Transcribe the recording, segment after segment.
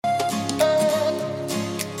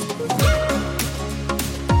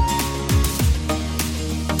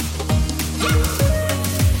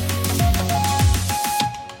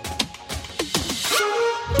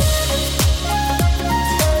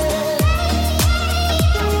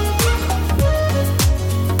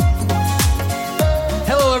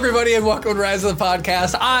everybody, and welcome to Rise of the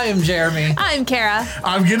Podcast. I am Jeremy. I'm Kara.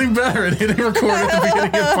 I'm getting better at hitting record at the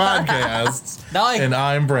beginning of podcasts. And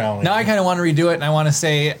I'm Brown. Now I kind of want to redo it, and I want to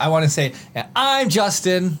say, I'm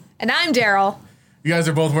Justin. And I'm Daryl. You guys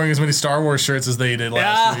are both wearing as many Star Wars shirts as they did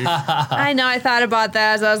last week. I know, I thought about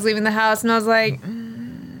that as I was leaving the house, and I was like...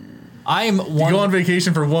 I'm one. You go on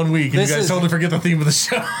vacation for 1 week, and you guys totally forget the theme of the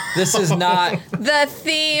show. This is not... The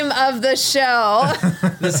theme of the show.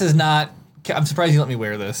 This is not... I'm surprised you let me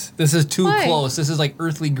wear this. This is too Why? close. This is like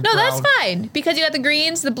earthly brown. No, that's fine, because you got the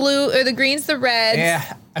greens, the blue, or the greens, the reds.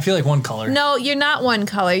 Yeah, I feel like one color. No, you're not one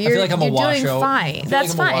color. I feel like I'm a washout. Doing fine.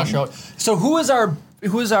 That's fine. So who is our...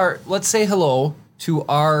 Let's say hello to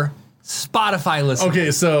our Spotify listener. Okay,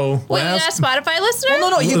 so Wait, you're not a Spotify listener? Well,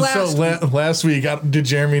 no, he last. Last week, did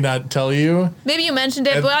Jeremy not tell you? Maybe you mentioned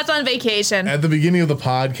it, but I was on vacation. At the beginning of the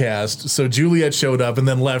podcast, so Juliet showed up and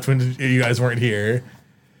then left when you guys weren't here,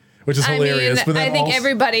 which is hilarious. I mean, but then I think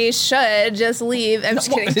everybody should just leave. I'm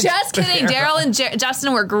just kidding. Just kidding. Daryl and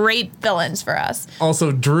Justin were great villains for us.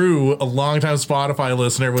 Also, Drew, a longtime Spotify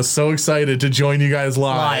listener, was so excited to join you guys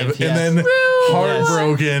live, yes. and then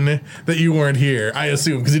heartbroken that you weren't here, I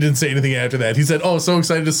assume, because he didn't say anything after that. He said, oh, so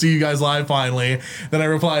excited to see you guys live finally. Then I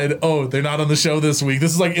replied, oh, they're not on the show this week.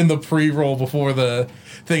 This is like in the pre-roll before the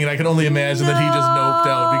thing, and I can only imagine that he just noped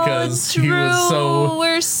out because he was so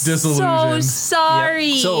disillusioned. So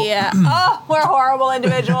sorry. Yep. So, oh, we're horrible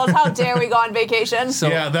individuals. How dare we go on vacation? So,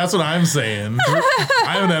 yeah, that's what I'm saying.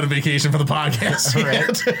 I haven't had a vacation for the podcast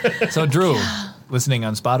yet. So Drew, listening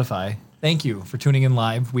on Spotify, thank you for tuning in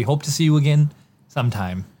live. We hope to see you again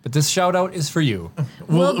sometime. But this shout out is for you.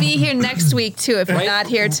 We'll be here next week too if you're not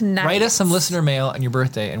here tonight. Write us some listener mail on your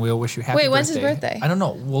birthday and we'll wish you happy birthday. Wait, when's his birthday? I don't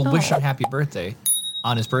know. We'll wish him happy birthday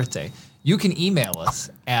on his birthday. You can email us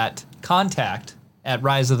at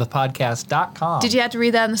contact@riseofthepodcast.com. Did you have to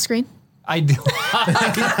read that on the screen? I do.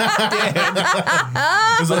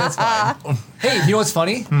 So that's fine. Hey, you know what's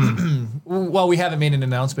funny? Well, we haven't made an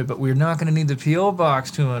announcement, but we're not going to need the P.O.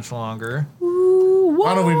 box too much longer.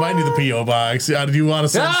 I don't know, we might need the P.O. box. Do you want to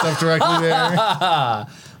send stuff directly there?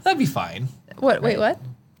 That'd be fine. What? Wait, what?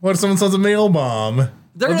 What if someone sends a mail bomb?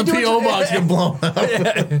 Let the P.O. box get blown up.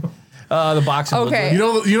 The box. Okay. You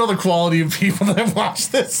know the quality of people that watch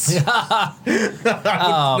this? I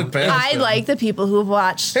like the people who've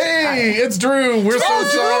watched. Hey, it's Drew. We're so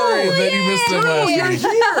sorry that you missed it last You're week. here.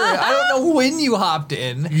 I don't know when you hopped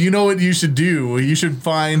in. You know what you should do? You should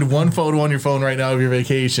find one photo on your phone right now of your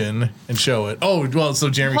vacation and show it. Oh, well, so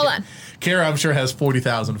Jeremy. Hold on. Kara, I'm sure, has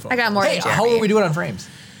 40,000 photos. I got more. Hey, than how Jeremy. are we doing on frames?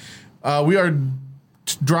 We are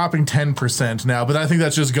dropping 10% now, but I think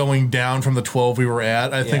that's just going down from the 12 we were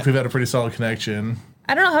at. I think we've had a pretty solid connection.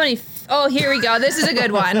 I don't know how many. Oh, here we go. This is a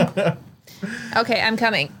good one. Okay, I'm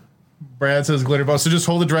coming. Brad says glitter ball. So just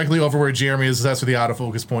hold it directly over where Jeremy is. That's where the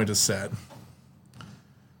autofocus point is set.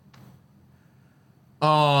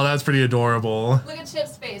 Oh, that's pretty adorable. Look at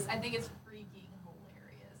Chip's face. I think it's freaking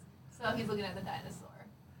hilarious. So he's looking at the dinosaur.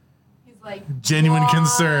 He's like Genuine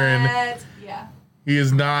concern. Yeah.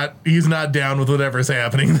 He's not down with whatever's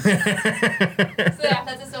happening there. So yeah,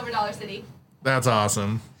 that's a Silver Dollar City. That's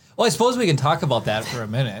awesome. Well, I suppose we can talk about that for a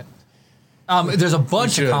minute. There's a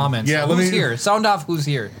bunch of comments. Yeah, who's here? Sound off. Who's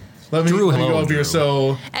here? Let me Drew, go hello, up here.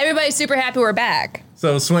 Drew. Everybody's super happy we're back.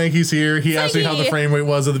 So Swanky's here. He asked me how the Swanky. frame rate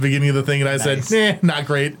was at the beginning of the thing, and I said, not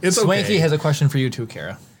great. It's Swanky okay. has a question for you too,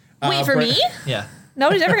 Kara. Wait, for me? Yeah.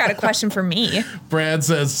 Nobody's ever got a question for me. Brad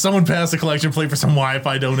says, someone passed a collection plate for some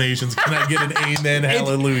Wi-Fi donations. Can I get an amen,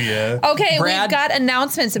 hallelujah? Okay, Brad- we've got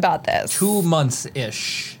announcements about this. 2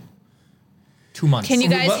 months-ish. 2 months. Can you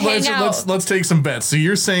guys hang out? Let's take some bets. So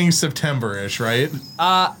you're saying September-ish, right?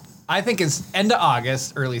 I think it's end of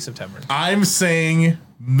August, early September. I'm saying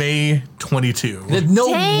May 22. There's no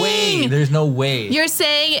Dang. way. There's no way. You're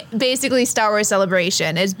saying basically Star Wars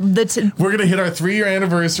Celebration is We're going to hit our 3-year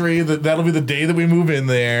anniversary. That'll be the day that we move in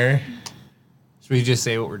there. Should we just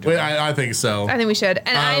say what we're doing? Wait, I think so. I think we should.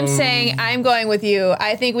 And I'm saying I'm going with you.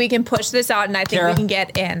 I think we can push this out and I think Kara, we can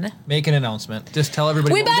get in. Make an announcement. Just tell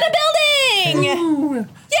everybody. We what bought a building! Yay!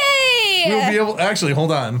 We'll be able. Actually,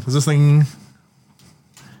 hold on. Is this thing?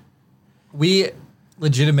 We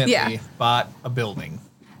legitimately bought a building.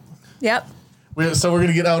 Yep. So we're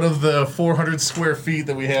gonna get out of the 400 square feet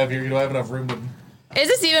that we have here. You don't have enough room to. Is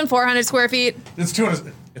this even 400 square feet? It's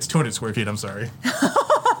 200. It's 200 square feet. I'm sorry.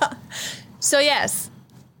 So yes,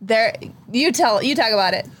 there. You talk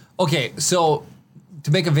about it. Okay, so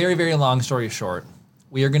to make a very, very long story short,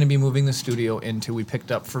 we are going to be moving the studio into, we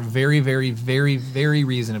picked up for very, very, very, very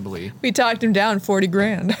reasonably, We talked him down 40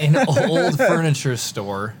 grand. an old furniture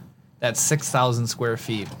store that's 6,000 square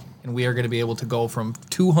feet. And we are going to be able to go from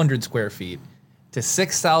 200 square feet to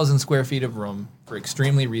 6,000 square feet of room for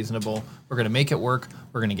extremely reasonable. We're going to make it work.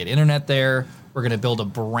 We're going to get internet there. We're going to build a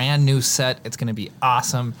brand new set. It's going to be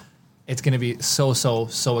awesome. It's going to be so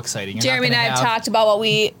exciting. You're Jeremy not and I gonna have talked about what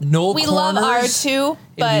we love corners. R2, It'll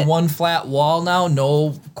but be one flat wall now,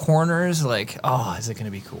 no corners. Like, oh, is it going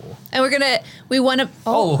to be cool? and we want to.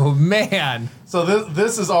 Oh man. So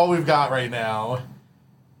this is all we've got right now.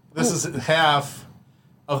 This is half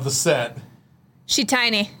of the set. She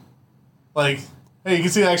tiny. Like, hey, you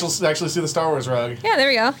can see actually see the Star Wars rug. Yeah, there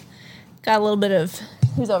we go. Got a little bit of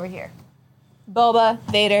who's over here. Boba,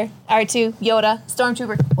 Vader, R2, Yoda,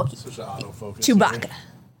 Stormtrooper, Wookiee, Switch to autofocus. Chewbacca. Here.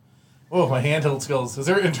 Oh, my handheld skills. Is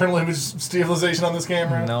there internal image stabilization on this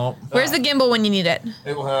camera? No. Where's the gimbal when you need it?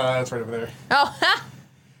 It's right over there. Oh,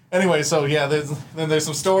 Anyway, so yeah, then there's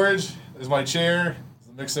some storage. There's my chair. There's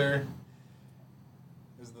the mixer.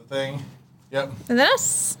 There's the thing. Yep. and then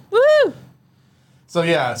us. Woo! So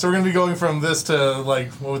yeah, so we're gonna be going from this to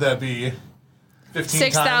like, what would that be?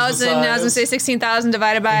 15 times the 6,000. I was gonna size? say 16,000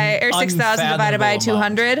 divided by or 6,000 divided by unfathomable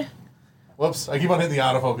 200. Whoops! I keep on hitting the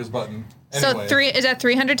autofocus button. Anyway. So is that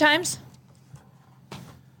 300 times?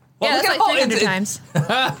 Well, yeah, look that's at like how 300 it's-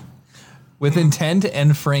 times. With intent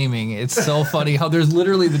and framing, it's so funny how there's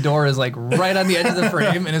literally the door is like right on the edge of the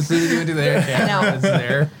frame, and as soon as you do there, know. it's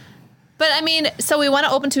there. But I mean, so we want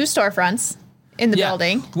to open 2 storefronts in the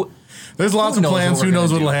building. There's lots of plans. Who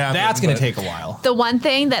knows what'll happen? That's going but- to take a while. The one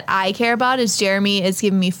thing that I care about is Jeremy is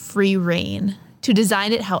giving me free reign to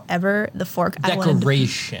design it however the fork I want to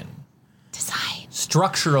Decoration. design.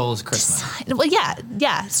 Structural is Christmas. Well,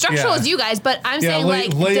 yeah. Structural Yeah. is you guys, but I'm Yeah, saying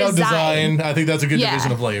like layout design. design. I think that's a good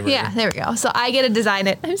division of labor. Yeah, there we go. So I get to design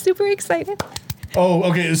it. I'm super excited. Oh,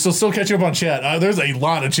 okay. So still catch up on chat. There's a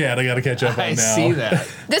lot of chat I got to catch up on I now. see that.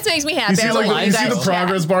 This makes me happy. You see, I like, love you see guys the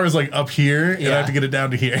progress chat. bar is like up here, and I Yeah. have to get it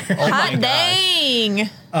down to here. Oh my Hot gosh. dang.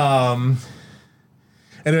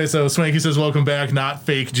 Anyway, so Swanky says, "Welcome back, not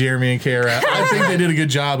fake Jeremy and Kara." I think they did a good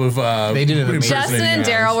job of. They did an amazing Justin impersonating and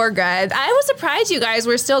you Daryl guys. were good. I was surprised you guys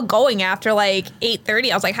were still going after like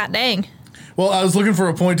 8:30. I was like, hot dang. Well, I was looking for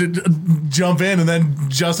a point to jump in, and then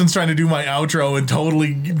Justin's trying to do my outro and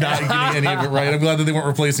totally not getting any of it right. I'm glad that they weren't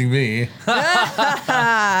replacing me.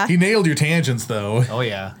 He nailed your tangents, though. Oh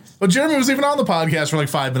yeah. Well, Jeremy was even on the podcast for like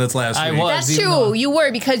 5 minutes last I week. was. That's even true. though- You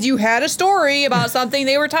were because you had a story about something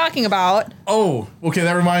they were talking about. Oh, okay,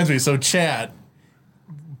 that reminds me. So, chat,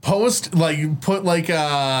 put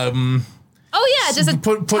Oh yeah, just a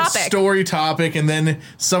put topic. story topic and then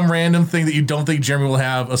some random thing that you don't think Jeremy will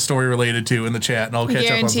have a story related to in the chat, and I'll catch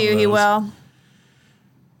up on Guarantee some you of he those. will.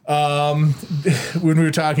 When we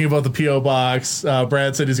were talking about the P.O. box,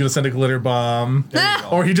 Brad said he's going to send a glitter bomb.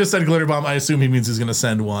 Or he just said glitter bomb. I assume he means he's going to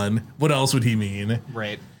send one. What else would he mean?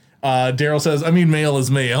 Right. Daryl says, I mean, mail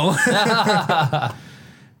is mail.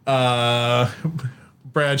 Brad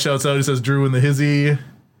shouts out, he says, Drew and the hizzy.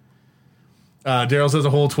 Daryl says a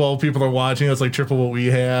whole 12 people are watching. That's like triple what we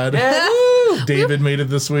had. Woo! David made it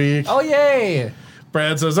this week. Oh yay!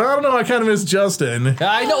 Brad says, I don't know, I kind of miss Justin.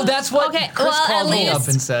 I know that's what Okay, Chris well, called at me up least-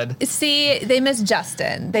 and said. See, they missed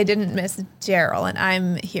Justin. They didn't miss Daryl, and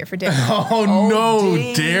I'm here for Daryl. Oh, no,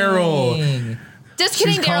 Daryl. Dang. Just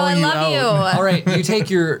kidding, She's Daryl. I calling you love you. out. All right, you take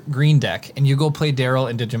your green deck and you go play Daryl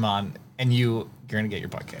and Digimon, and you're gonna get your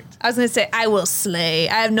butt kicked. I was gonna say I will slay.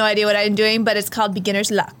 I have no idea what I'm doing, but it's called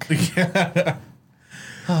beginner's luck.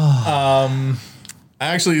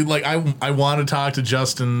 Actually, like I want to talk to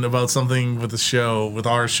Justin about something with the show, with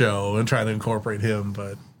our show, and try to incorporate him,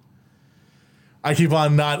 but I keep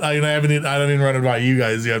on not. I don't even run it by you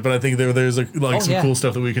guys yet, but I think there's some yeah. cool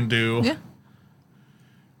stuff that we can do. Yeah.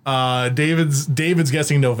 David's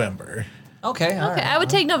guessing November. Okay. All Okay, right. I would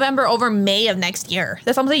take November over May of next year.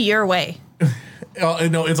 That's almost a year away.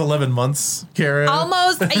 No, it's 11 months, Kara.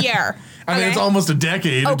 Almost a year. I mean, it's Okay? almost a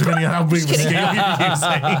decade, depending on how big of a scale you keep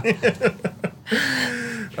saying.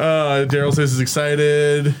 Daryl says he's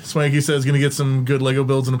excited. Swanky says he's gonna get some good Lego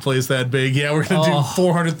builds in a place that big. Yeah, we're gonna do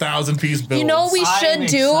 400,000 piece builds. You know what we should I'm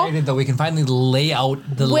do excited that we can finally lay out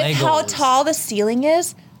the with Legos. how tall the ceiling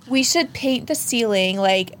is. We should paint the ceiling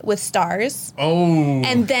like with stars Oh,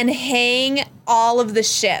 and then hang all of the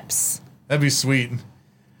ships. that'd be sweet.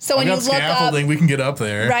 So I when you got look up, scaffolding. We can get up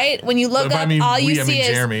there. right? When you look If I up, mean all you we, I see mean is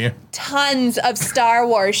Jeremy. tons of Star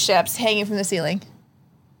Wars ships hanging from the ceiling.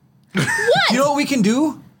 You know what we can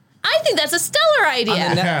do? I think that's a stellar idea.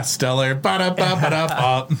 Yeah, stellar.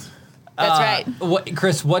 Ba-da-ba-ba-da-ba. That's right. What,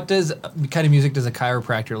 Chris? What kind of music does a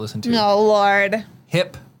chiropractor listen to? Oh Lord.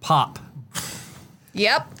 Hip hop.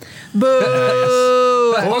 Yep.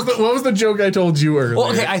 Boo. What was the joke I told you earlier?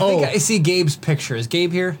 Well, okay, I think I see Gabe's picture. Is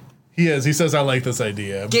Gabe here? He is. He says I like this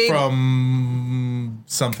idea Gabe- from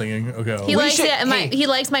something ago. He likes should- it. He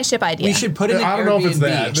likes my ship idea. We should put in an I don't know if it's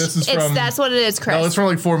that. Airbnb. This is from. That's what it is, Chris. No, it's from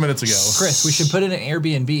like 4 minutes ago. Chris, we should put in an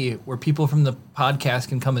Airbnb where people from the podcast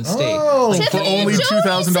can come and stay. Oh, for Tiffany only and Jody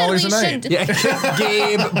 $2,000 a said we night. should- Yeah,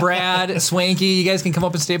 Gabe, Brad, Swanky, you guys can come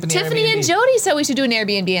up and stay up in the Tiffany Airbnb. and Jody said we should do an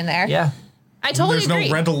Airbnb in there. Yeah. I totally There's agree.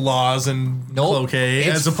 no rental laws in Cloquet It's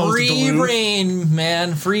as opposed to free Duluth. reign,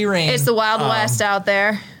 man. Free reign. It's the Wild West out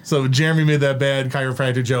there. So Jeremy made that bad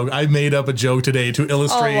chiropractor joke. I made up a joke today to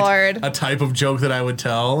illustrate Lord. a type of joke that I would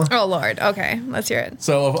tell. Oh Lord. Okay, let's hear it.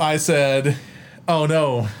 So if I said, oh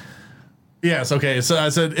no. Yes, okay. So I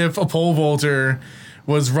said if a pole vaulter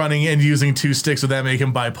was running and using 2 sticks, would that make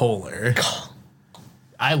him bipolar?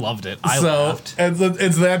 I loved it. I So laughed.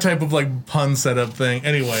 it's that type of like pun setup thing.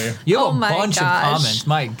 Anyway, You have Oh a my bunch of gosh. comments.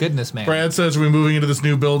 My goodness, man. Brad says we're moving into this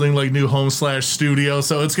new building, like new home/studio.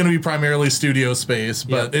 So it's going to be primarily studio space,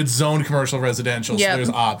 but Yep. it's zoned commercial residential. Yep. So there's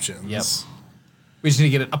options. Yep. We just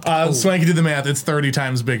need to get it up. Swanky did the math. It's 30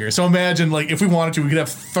 times bigger. So imagine, like, if we wanted to, we could have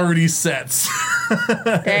 30 sets.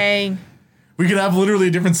 Dang. We could have literally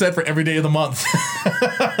a different set for every day of the month.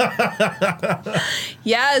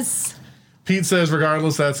 Yes. Pete says,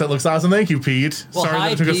 regardless, that set looks awesome. Thank you, Pete. Well, Sorry hi,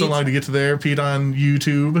 that it took us so Pete. long to get to there. Pete on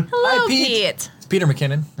YouTube. Hello, Hi, Pete. Pete. It's Peter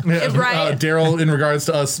McKinnon. Right. Daryl, in regards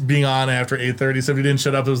to us being on after 8:30, said we didn't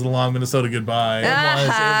shut up. It was a long Minnesota goodbye.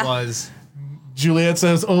 It was. Juliet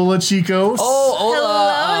says, hola, chicos. Oh, Hello,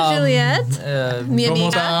 hola. Juliet. Mi ¿Cómo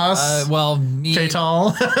amiga. estás? Well, me, ¿Qué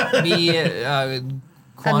tal?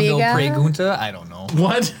 cuando Amiga. pregunta, I don't know.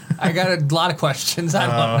 What? I got a lot of questions. I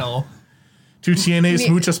don't know. ¿Tú tienes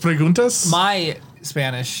muchas preguntas? My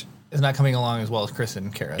Spanish is not coming along as well as Chris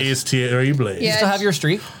and Kara's. Es terrible. Yeah. Still have your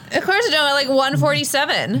streak? Of course I don't. At like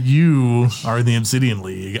 147. You are in the Obsidian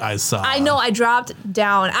League, I saw. I know. I dropped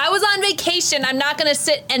down. I was on vacation. I'm not going to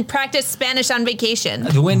sit and practice Spanish on vacation.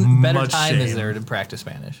 When better Much time is shame. there to practice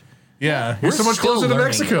Spanish? Yeah, you're We're so much still closer to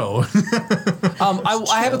learning Mexico.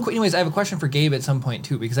 I have anyways, I have a question for Gabe at some point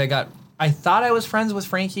too, because I thought I was friends with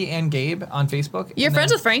Frankie and Gabe on Facebook. You're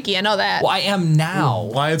friends with Frankie. I know that. Well, I am now.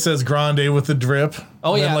 Wyatt says grande with the drip.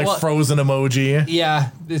 Oh, and then, yeah, like well- frozen emoji. Yeah,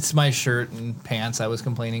 it's my shirt and pants I was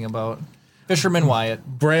complaining about. Fisherman Wyatt.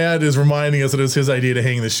 Brad is reminding us that it was his idea to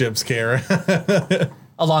hang the ships, Kara.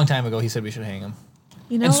 A long time ago, he said we should hang him.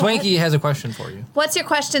 You know And what? Swanky has a question for you. What's your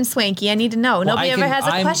question, Swanky? I need to know. Nobody ever has a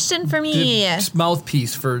I'm question for me. the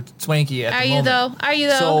mouthpiece for Swanky at Are the you moment. though? Are you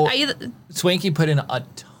though? So- Are you? Swanky put in a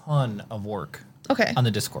ton of work Okay. on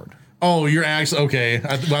the Discord. Oh, you're actually okay.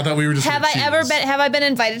 I thought we were just. Have gonna I ever choose. been? Have I been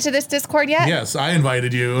invited to this Discord yet? Yes, I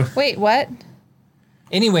invited you. Wait, what?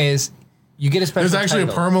 Anyways, you get a special There's actually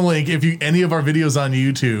title. a permalink. If you any of our videos on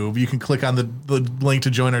YouTube, you can click on the link to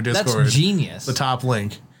join our Discord. That's genius. The top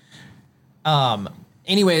link.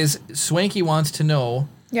 Anyways, Swanky wants to know.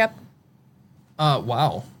 Yep.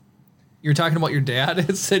 Wow. You're talking about your dad?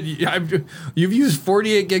 It said you've used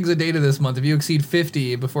 48 gigs of data this month. If you exceed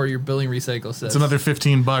 50 before your billing recycle says It's another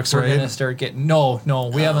 $15, we're gonna right? start getting. No,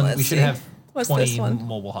 we haven't. let's We should see. have What's 20 this one?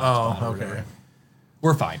 mobile hotspots. Oh, or okay. whatever.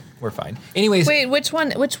 We're fine. We're fine. Anyways, Wait, which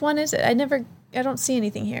one? Which one is it? I don't see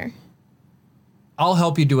anything here. I'll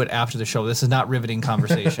help you do it after the show. This is not riveting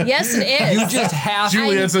conversation. Yes, it is. You just have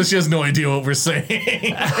Juliet says she has no idea what we're saying.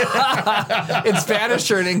 in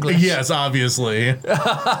Spanish or in English. Yes, obviously.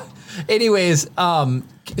 Anyways,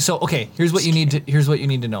 so okay, here's what you need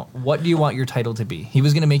to know. What do you want your title to be? He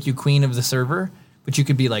was gonna make you queen of the server, but you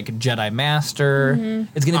could be like Jedi Master.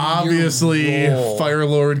 Mm-hmm. It's gonna be Obviously, your role. Fire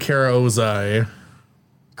Lord Kara Ozai.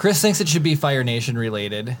 Chris thinks it should be Fire Nation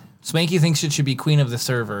related. Swanky thinks it should be queen of the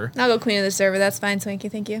server. I'll go queen of the server. That's fine, Swanky.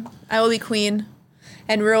 Thank you. I will be queen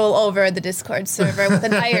and rule over the Discord server with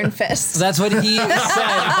an iron fist. That's what he said.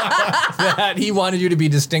 That he wanted you to be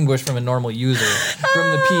distinguished from a normal user,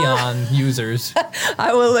 from the peon users.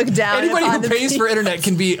 I will look down. Anybody upon who the pays for internet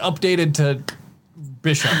can be updated to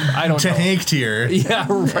Bishop. I don't To know. Hank tier. Yeah,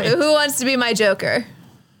 right. Who wants to be my Joker?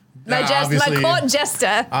 My obviously- court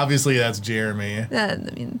jester. Obviously, that's Jeremy. I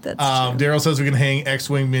mean, that's true. Daryl says we can hang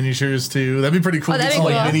X-Wing miniatures too. That'd be pretty cool. Oh, that'd Get be some,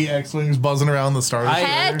 like cool. mini X-Wings buzzing around the Star Destroyer.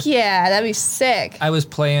 Heck yeah, that'd be sick. I was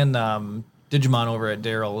playing Digimon over at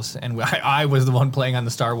Daryl's, and I was the one playing on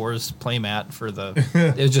the Star Wars playmat for the.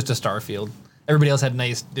 It was just a Starfield. Everybody else had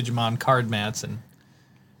nice Digimon card mats, and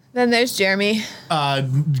Then there's Jeremy.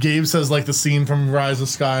 Gabe says like the scene from Rise of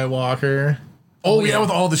Skywalker. Oh, yeah, with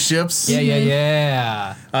all the ships.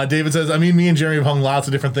 yeah. David says, I mean, me and Jeremy have hung lots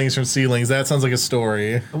of different things from ceilings. That sounds like a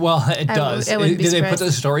story. Well, it I does. wouldn't be Did they put surprised.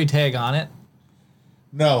 the story tag on it?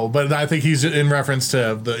 No, but I think he's in reference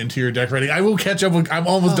to the interior decorating. I will catch up. I'm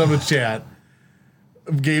almost done with chat.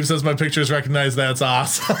 Gabe says my pictures recognize. That's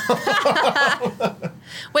awesome.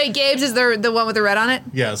 Wait, Gabe's is the one with the red on it?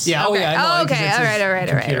 Yes. Yeah. Okay. Oh, yeah. I know, Oh, okay. 'cause it's All his right.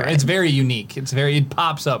 computer. It's very unique. It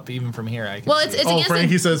pops up even from here. I can Well, see it's it. Oh, against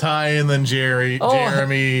Frankie the, says hi, and then Jeremy.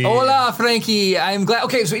 Hola, Frankie. I'm glad.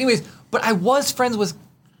 Okay, so anyways, but I was friends with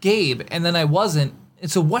Gabe, and then I wasn't. And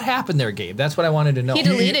so what happened there, Gabe? That's what I wanted to know. He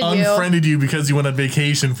deleted He you. unfriended you because you went on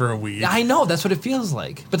vacation for a week. I know, that's what it feels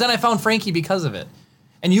like. But then I found Frankie because of it.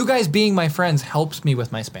 And you guys being my friends helps me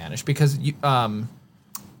with my Spanish because you,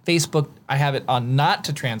 Facebook, I have it on not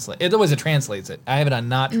to translate. It always translates it. I have it on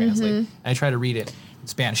not translate. And I try to read it in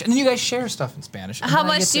Spanish. And then you guys share stuff in Spanish. And How then I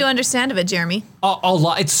much get do you understand of it, Jeremy? A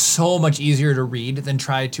lot. It's so much easier to read than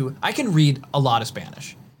try to. I can read a lot of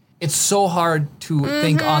Spanish. It's so hard to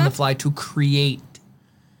think on the fly to create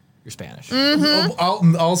your Spanish.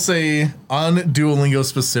 I'll say on Duolingo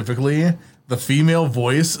specifically, the female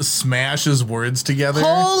voice smashes words together.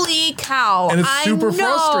 Holy cow. And it's I super know.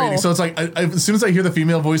 frustrating. So it's like, as soon as I hear the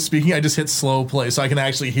female voice speaking, I just hit slow play so I can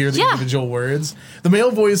actually hear the Yeah. individual words. The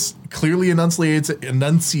male voice clearly enunciates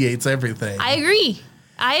everything. I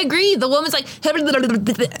agree. The woman's like,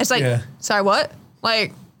 it's like, Yeah. sorry, what?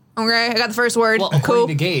 Like, okay, I got the first word. Well, according Cool.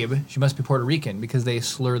 to Gabe, she must be Puerto Rican because they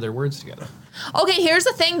slur their words together. Okay, here's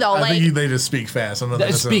the thing though. I Like, think they just speak fast. I don't know They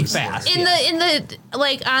if speak that's fast. in the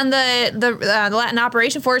like on the Latin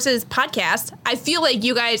Operation Forces podcast, I feel like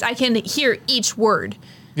you guys, I can hear each word.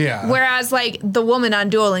 Yeah. Whereas like the woman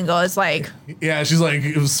on Duolingo is like, Yeah, she's like,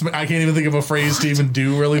 I can't even think of a phrase to even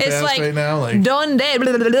do really it's fast like right now. Like, donde. Blah,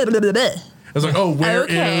 blah, blah, blah, blah, blah. it's like, oh, where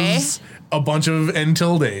is Okay. a bunch of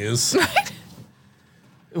tildes?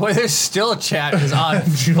 Well, there's still a chat is on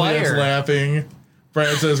Juliet's fire. laughing.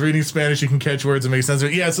 Brad says, reading Spanish, you can catch words and make sense of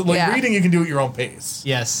it. Yeah, so like Yeah. reading, you can do it at your own pace.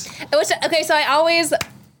 Yes. Okay, so I always,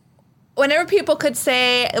 whenever people could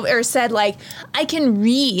say or said like, I can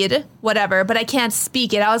read whatever, but I can't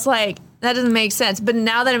speak it, I was like, that doesn't make sense. But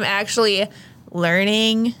now that I'm actually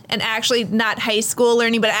learning and actually not high school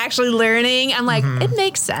learning, but actually learning, I'm like, it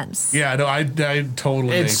makes sense. Yeah, no, I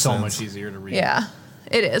totally It's makes so sense. much easier to read. Yeah,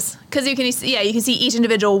 it is. Because you can see each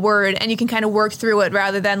individual word and you can kind of work through it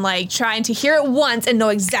rather than like trying to hear it once and know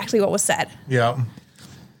exactly what was said. Yeah.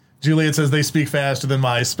 Juliet says they speak faster than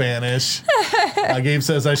my Spanish. Gabe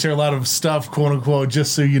says I share a lot of stuff, quote unquote,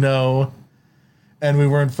 just so you know. And we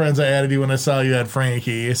weren't friends. I added you when I saw you at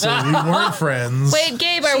Frankie. So we weren't friends. Wait,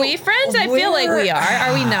 Gabe, are we friends? I feel like we are.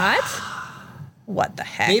 Are we not? What the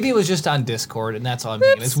heck? Maybe it was just on Discord, and that's all I'm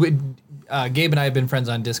thinking. It's Gabe and I have been friends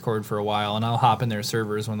on Discord for a while, and I'll hop in their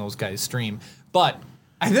servers when those guys stream. But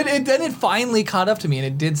then it finally caught up to me, and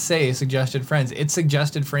it did say suggested friends. It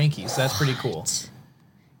suggested Frankie, so that's pretty cool.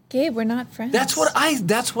 Gabe, we're not friends. That's what I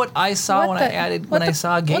saw What when I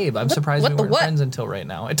saw Gabe. I'm surprised we weren't what? friends until right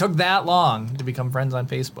now. It took that long to become friends on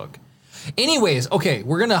Facebook. Anyways, okay,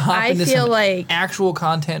 we're gonna hop I into feel some like actual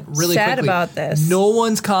content really sad quickly. about this. No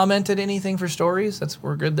one's commented anything for stories.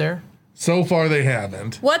 We're good there. So far, they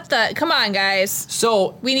haven't. What the? Come on, guys.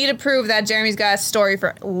 So We need to prove that Jeremy's got a story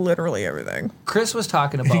for literally everything. Chris was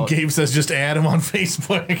talking about Gabe says just add him on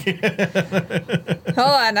Facebook. Hold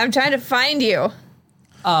on, I'm trying to find you.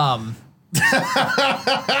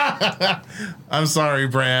 I'm sorry,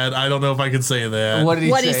 Brad. I don't know if I can say that. what did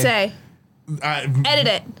he What say? did he say? Edit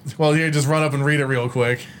it. Well, here, just run up and read it real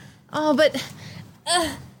quick. Oh, but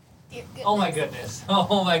Oh my goodness!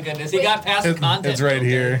 Oh my goodness! He got past the content. It's right filter.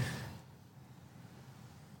 here.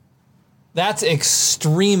 That's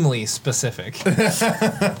extremely specific.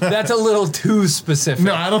 That's a little too specific.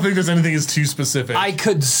 No, I don't think there's anything that's too specific. I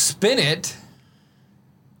could spin it.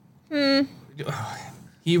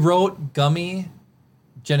 He wrote gummy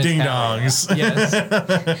genitalia. Ding dongs.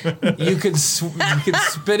 Yes. you could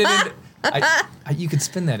spin it into. You could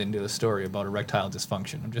spin that into a story about erectile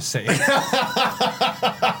dysfunction. I'm just saying.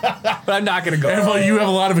 But I'm not going to go And, well, you have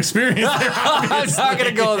a lot of experience there. I'm not going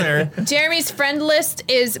to go there. Jeremy's friend list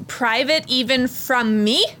is private even from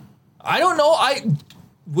me? I don't know. I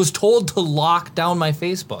was told to lock down my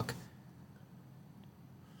Facebook.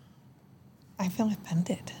 I feel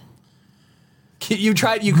offended. You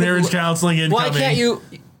tried. You could, Marriage counseling incoming. Why can't you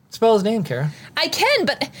spell his name, Kara? I can,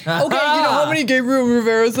 but okay, you know how many Gabriel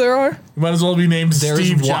Riveras there are? You might as well be named There's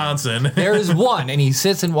Steve one. Johnson. There is one, and he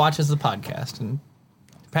sits and watches the podcast and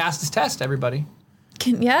passed his test. Everybody,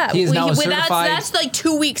 Yeah, He is now a certified- that's like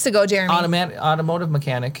 2 weeks ago, Jeremy. automotive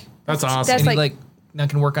mechanic, That's awesome. That's and he like- now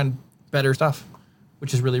can work on better stuff,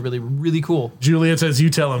 which is really, really, really cool. Juliet says, you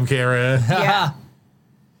tell him, Kara. Yeah.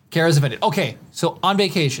 Kara's offended. Okay, so on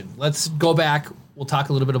vacation, let's go back. We'll talk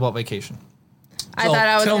a little bit about vacation. I thought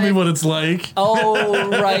I was Tell me gonna- what it's like. Oh,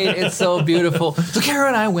 right. It's so beautiful. So Kara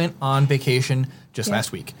and I went on vacation just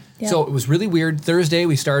last week. Yeah. So it was really weird. Thursday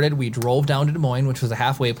we started. We drove down to Des Moines, which was a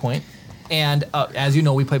halfway point. And as you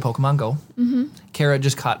know, we play Pokemon Go. Mm-hmm. Kara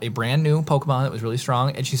just caught a brand new Pokemon that was really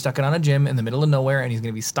strong, and she stuck it on a gym in the middle of nowhere, and he's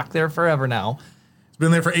going to be stuck there forever now. It's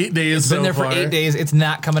been there for 8 days. It's been there for 8 days. It's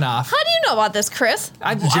not coming off. How do you know about this, Chris?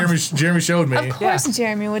 Jeremy showed me. Of course,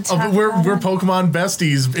 Jeremy would talk. We're about it. Pokemon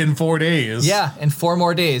besties in 4 days. Yeah, in 4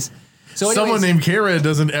 more days. So anyways, someone named Kara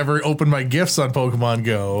doesn't ever open my gifts on Pokemon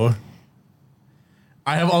Go.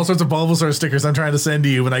 I have all sorts of Bulbasaur stickers I'm trying to send to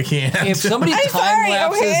you, but I can't. If somebody I'm time sorry,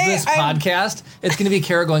 lapses okay? this podcast, it's going to be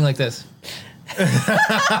Kara going like this.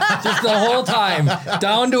 Just the whole time,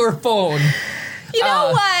 down to her phone. You know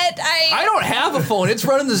what? I don't have a phone. It's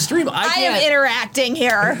running the stream. I I can't am interacting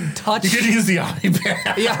here. touch. You can use the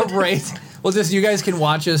iPad. Yeah, right. Well, just you guys can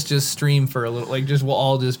watch us just stream for a little. Like, just we'll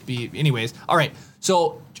all just be. Anyways, all right.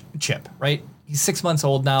 So Chip, right? He's 6 months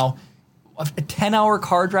old now. A 10-hour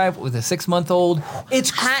car drive with a 6-month-old. It's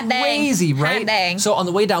Hot crazy, dang. right? Hot dang. So on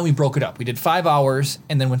the way down, we broke it up. We did 5 hours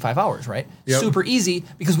and then went 5 hours, right? Yep. Super easy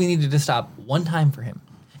because we needed to stop one time for him.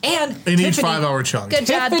 And In each Tiffany 5-hour chunk. Good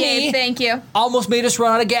job, Tiffany. Gabe. Thank you. almost made us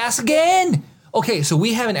run out of gas again. Okay, so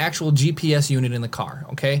we have an actual GPS unit in the car,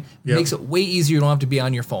 okay? Yep. Makes it way easier. You don't have to be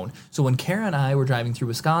on your phone. So when Kara and I were driving through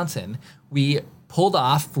Wisconsin, we pulled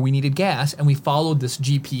off for we needed gas, and we followed this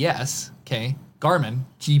GPS, okay? Garmin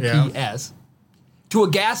GPS. To a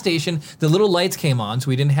gas station, the little lights came on, so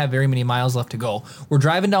we didn't have very many miles left to go. We're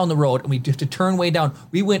driving down the road, and we have to turn way down.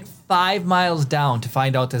 We went 5 miles down to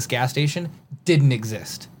find out this gas station didn't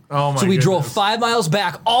exist. Oh my So we drove goodness. 5 miles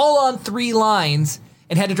back, all on 3 lines,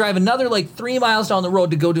 and had to drive another like 3 miles down the road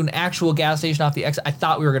to go to an actual gas station off the exit. I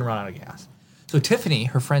thought we were going to run out of gas. So Tiffany,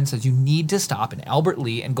 her friend, says you need to stop in Albert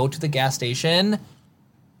Lee and go to the gas station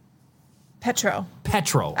Petro.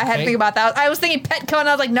 Petro. I had to okay? think about that. I was thinking Petco, and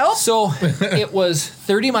I was like, nope. So it was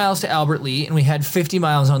 30 miles to Albert Lee, and we had 50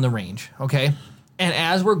 miles on the range, okay? And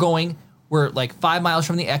as we're going, we're like 5 miles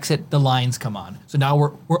from the exit, the lines come on. So now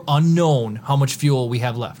we're unknown how much fuel we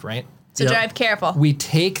have left, right? So Yep. drive careful. We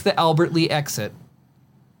take the Albert Lee exit.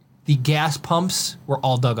 The gas pumps were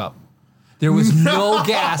all dug up. There was no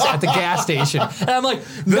gas at the gas station. And I'm like,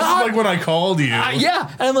 This not, is like when I called you. yeah.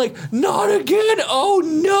 And I'm like, not again. Oh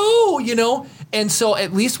no, you know? And so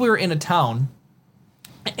at least we were in a town.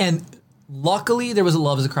 And luckily there was a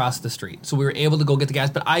Love's across the street. So we were able to go get the gas,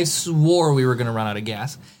 but I swore we were going to run out of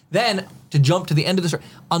gas. Then to jump to the end of the street,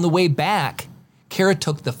 on the way back, Kara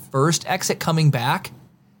took the first exit coming back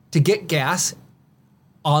to get gas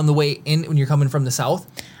on the way in when you're coming from the south.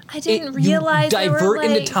 I didn't realize you they were, divert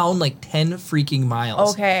into like- town like 10 freaking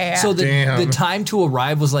miles. Okay. So the Damn. time to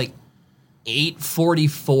arrive was like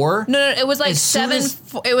 8:44. No, it was like As soon 7. as-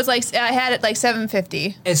 It was like I had it like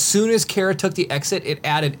 7:50. As soon as Kara took the exit, it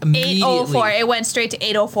added immediately. 8:04. It went straight to 8:04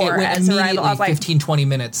 It went as arrival. I immediately was like, 15, 20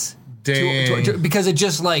 minutes. Dang. Because it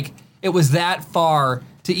just like, it was that far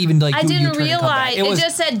to even like I do didn't U-turn and come back. realize. It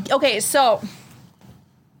just said, okay, so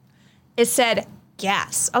it said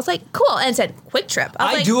gas. I was like, cool. And it said Quick Trip. I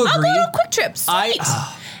was I like, do I'll agree. go to Quick Trip. Sweet.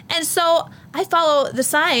 And so I follow the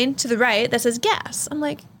sign to the right that says gas. I'm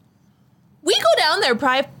like, we go down there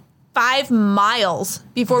probably 5 miles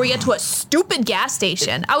before we get to a stupid gas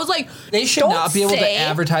station. I was like, They should don't not be able to say-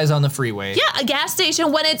 advertise on the freeway. Yeah, a gas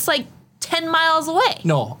station when it's like 10 miles away.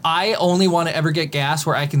 No, I only want to ever get gas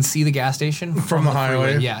where I can see the gas station From the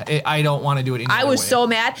highway. freeway. Yeah, I don't want to do it any I other was way. so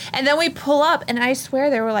mad. And then we pull up, and I swear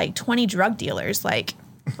there were like 20 drug dealers, like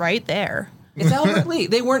right there. It's Albert Lee.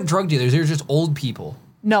 They weren't drug dealers. They were just old people.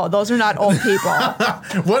 No, those are not old people.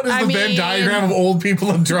 What is I the Venn mean- diagram of old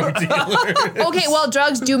people and drug dealers? Okay, well,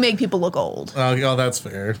 drugs do make people look old. Oh, that's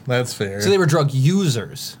fair. That's fair. So they were drug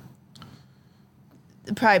users.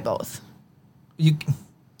 Probably both. You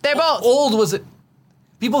They're both. old was it?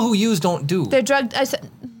 People who use don't do They're drug. I said,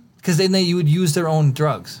 because then you would use their own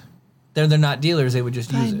drugs. They're not dealers. They would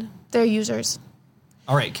just use it. fine. They're users.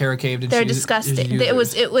 All right, Kara Cave. Did They're she- disgusting.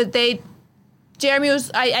 users. Jeremy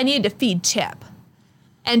was. I needed to feed Chip,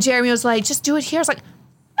 and Jeremy was like, "Just do it here." I was like,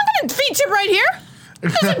 "I'm not gonna feed Chip right here.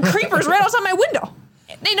 There's some creepers right outside my window.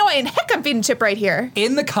 They know in heck I'm feeding Chip right here."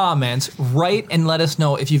 In the comments, write and let us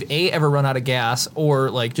know if you've ever run out of gas or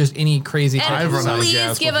like just any crazy. And I've run out of please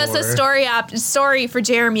gas give us a before. story for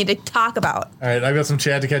Jeremy to talk about. All right, I've got some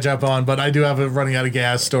chat to catch up on, but I do have a running out of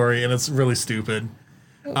gas story, and it's really stupid.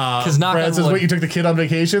 Because not Brad says, "What, you took the kid on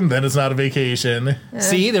vacation? Then it's not a vacation."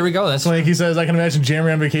 See, there we go. That's Swanky says, "I can imagine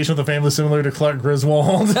Jeremy on vacation with a family similar to Clark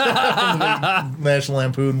Griswold." From the National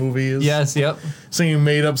Lampoon movies. yes, yep. Singing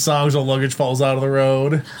made-up songs while luggage falls out of the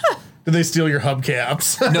road. Did they steal your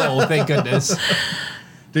hubcaps? No, thank goodness.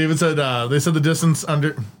 David said, they said the distance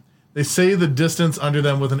under They say the distance under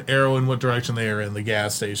them with an arrow in what direction they are in. The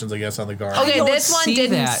gas stations, I guess, on the guard. Okay, I don't this one see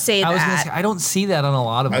didn't say I was gonna that. say, I don't see that on a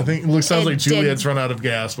lot of them. I think it sounds It like Juliet's didn't. run out of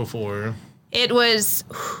gas before. It was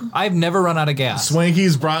I've never run out of gas.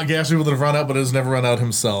 Swanky's brought gas people that have run out, but has never run out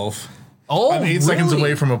himself. Oh, I'm 8 seconds really?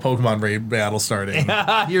 away from a Pokemon raid battle starting.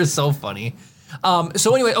 You're so funny.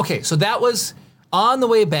 So anyway, okay, so that was on the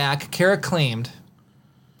way back. Kara claimed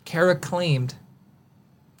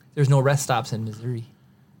there's no rest stops in Missouri.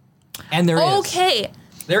 And there is. okay.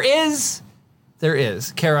 There is.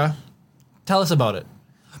 Kara, tell us about it.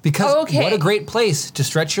 Because Okay. what a great place to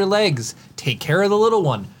stretch your legs, take care of the little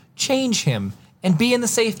one, change him, and be in the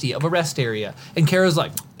safety of a rest area. And Kara's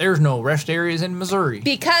like, there's no rest areas in Missouri.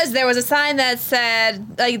 Because there was a sign that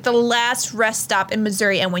said like the last rest stop in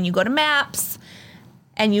Missouri, and when you go to maps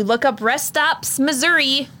and you look up rest stops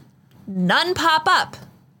Missouri, none pop up.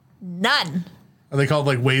 None. Are they called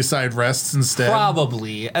like wayside rests instead?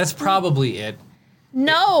 Probably. That's probably it.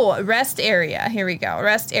 No, rest area. Here we go.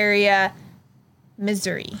 Rest area,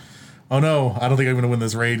 Missouri. Oh no, I don't think I'm going to win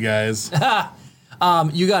this raid, guys.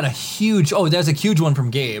 You got a huge, there's a huge one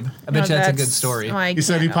from Gabe. I bet you that's a good story. He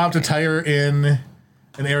said he popped a tire in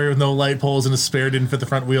an area with no light poles and a spare didn't fit the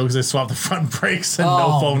front wheel because they swapped the front brakes and no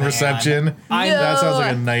Oh, phone man. reception. I- That sounds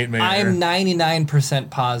like a nightmare. I'm 99%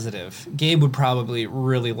 positive. Gabe would probably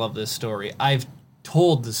really love this story. I've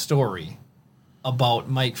told the story about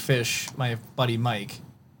Mike Fish, my buddy Mike,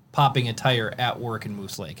 popping a tire at work in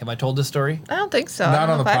Moose Lake. Have I told this story? I don't think so. I Not don't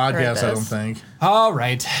on know the if I've heard podcast, I don't this. think. All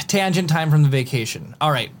right. Tangent time from the vacation.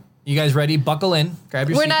 All right. You guys ready? Buckle in. Grab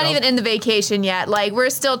your We're not seatbelt. even in the vacation yet. Like,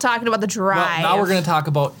 we're still talking about the Well, drive. now we're going to talk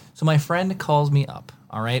about. So my friend calls me up.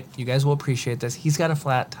 All right, you guys will appreciate this. He's got a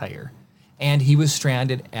flat tire, and he was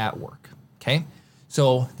stranded at work. Okay,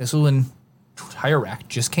 so this was when Tire Rack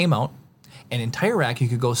just came out, and in Tire Rack you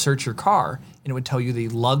could go search your car, and it would tell you the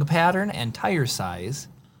lug pattern and tire size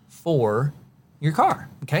for your car.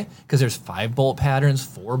 Okay, because there's 5 bolt patterns,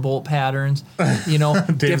 4 bolt patterns. You know,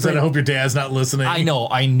 Dave said, I hope your dad's not listening. I know.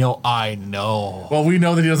 Well, we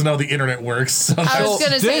know that he doesn't know how the internet works. So I was So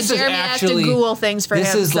going to say, this is Jeremy has to actually- Google things for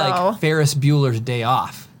This him. is like Ferris Bueller's Day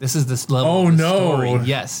Off. This is this level. oh of the no. story.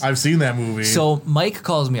 Yes. I've seen that movie. So Mike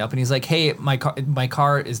calls me up and he's like, "Hey, my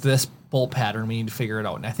car is this bolt pattern. We need to figure it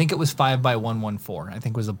out." And I think it was 5x114. I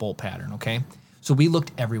think was the bolt pattern. Okay, so we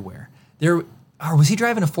looked everywhere. Was he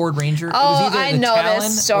driving a Ford Ranger? It was Oh, either I the know Talon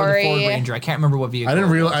this or story. the Ford Ranger. I can't remember what vehicle. I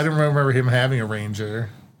didn't it was. remember him having a Ranger.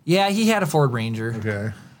 Yeah, he had a Ford Ranger. Okay.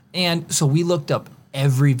 And so we looked up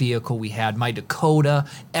every vehicle we had, my Dakota,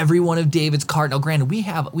 every one of David's cars. Now, granted,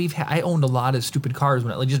 I owned a lot of stupid cars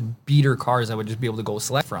when like just beater cars I would just be able to go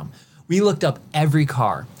select from. We looked up every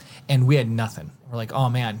car and we had nothing. We're like, oh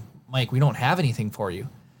man, Mike, we don't have anything for you.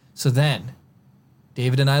 So then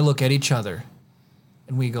David and I look at each other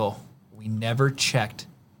and we go, we never checked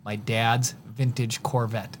my dad's vintage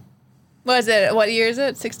Corvette. What year is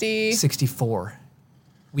it? 60? 64.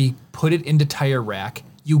 We put it into Tire Rack.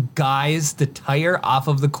 You guys, the tire off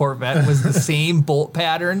of the Corvette was the same bolt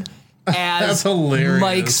pattern as That's hilarious.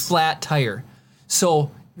 Mike's flat tire.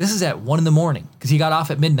 So this is at 1 a.m. because he got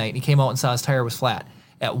off at midnight and he came out and saw his tire was flat.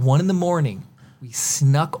 At 1 a.m, we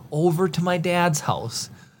snuck over to my dad's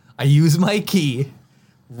house. I used my key,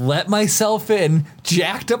 let myself in,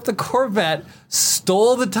 jacked up the Corvette,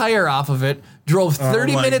 stole the tire off of it, drove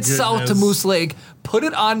 30 my minutes south to goodness. Moose Lake, put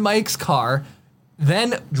it on Mike's car,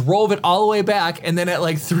 then drove it all the way back, and then at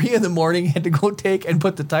like 3 a.m. had to go take and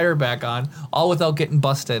put the tire back on, all without getting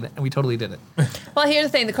busted, and we totally did it. Well, here's the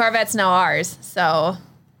thing. The Corvette's now ours, so...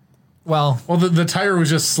 Well, The tire was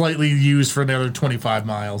just slightly used for another 25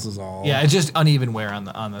 miles is all. yeah, it's just uneven wear on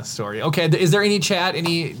the story. Okay, is there any chat,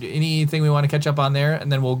 anything we want to catch up on there,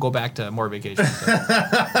 and then we'll go back to more vacation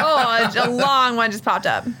stuff. Oh, a long one just popped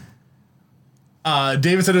up.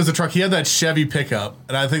 David said it was a truck. He had that Chevy pickup,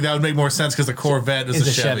 and I think that would make more sense because the Corvette is It's a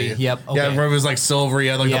a Chevy. Chevy, yep, Yeah, okay. remember it was like silver. He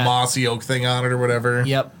had like Yeah. the mossy oak thing on it or whatever.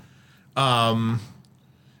 Yep.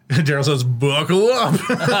 Daryl says, "Buckle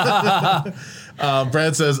up."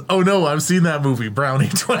 Brad says, "Oh no, I've seen that movie, Brownie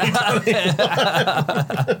 2020."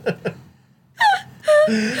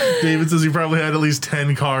 David says he probably had at least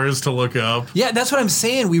 10 cars to look up. Yeah, that's what I'm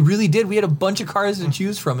saying. We really did. We had a bunch of cars to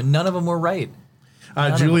choose from, and none of them were right.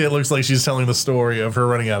 Juliet looks like she's telling the story of her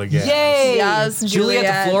running out of gas. Yay! Yes, Juliet, the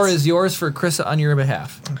Juliet. floor is yours for Chris on your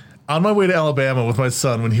behalf. On my way to Alabama with my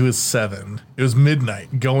son when he was 7, it was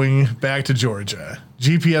midnight going back to Georgia.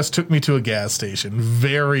 GPS took me to a gas station.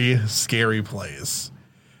 Very scary place.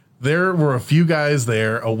 There were a few guys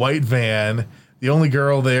there, a white van, the only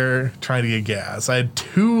girl there trying to get gas. I had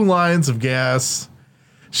 2 lines of gas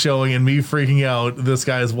showing and me freaking out. This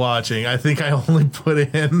guy's watching. I think I only put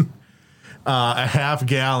in a half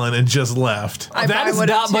gallon and just left. I That probably is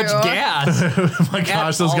would've not much too. gas. My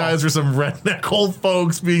gosh, those all. guys were some redneck old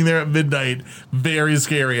folks being there at midnight. Very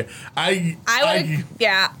scary. I would.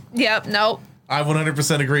 Yeah. Yep. Nope. I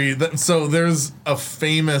 100% agree. So there's a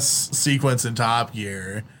famous sequence in Top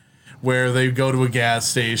Gear where they go to a gas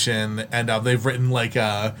station and they've written like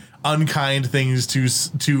unkind things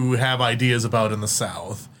to have ideas about in the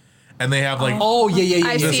South, and they have like Oh yeah.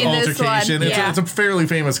 I've this seen this altercation. one, yeah. It's a fairly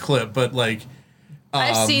famous clip, but like.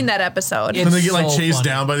 I've seen that episode. It's When they get like so chased funny.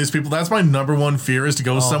 down by these people, that's my number one fear is to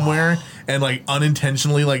go somewhere and like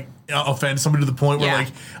unintentionally like offend somebody to the point where Yeah. like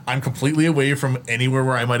I'm completely away from anywhere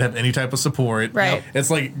where I might have any type of support. Right. It's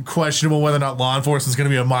like questionable whether or not law enforcement is going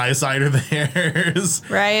to be on my side or theirs.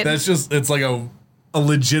 Right. That's just it's like a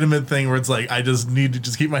legitimate thing where it's like I just need to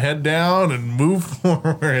just keep my head down and move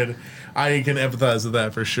forward. I can empathize with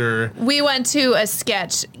that for sure. We went to a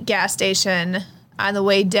sketch gas station on the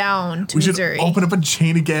way down to We should Missouri. open up a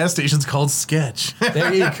chain of gas stations called Sketch.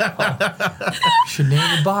 There you go. Should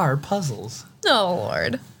name the bar Puzzles. Oh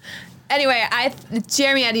Lord. Anyway,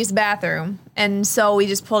 Jeremy had to use the bathroom, and so we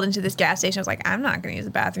just pulled into this gas station. I was like, I'm not going to use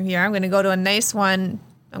the bathroom here. I'm going to go to a nice one.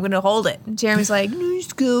 I'm going to hold it. And Jeremy's like, no,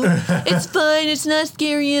 just go. It's fine. It's not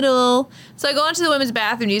scary at all. So I go into the women's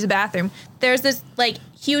bathroom to use the bathroom. There's this like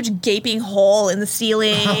huge gaping hole in the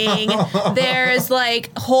ceiling. There's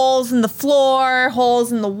like holes in the floor,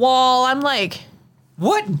 holes in the wall. I'm like,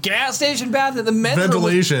 What gas station bathroom? The men's room was,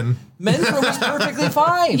 Ventilation. men's room was perfectly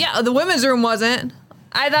fine. yeah, the women's room wasn't.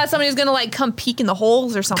 I thought somebody was going to like come peek in the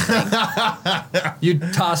holes or something. You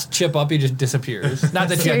toss Chip up, he just disappears. Not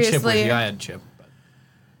that you had Chip with Seriously. you. I had Chip.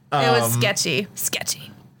 It was sketchy.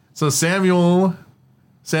 Sketchy. So Samuel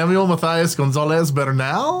Matthias Gonzalez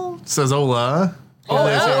Bernal says hola. Oh,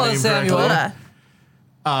 There's your hello, name Samuel. correctly.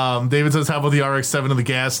 Hola. David says, how about the RX-7 in the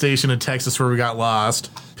gas station in Texas where we got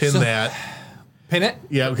lost? Pin So- that. Pin it?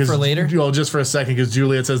 Yeah, because For later? Well, just for a second, because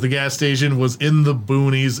Juliet says the gas station was in the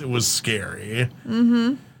boonies. It was scary.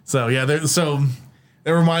 Mm-hmm. So yeah,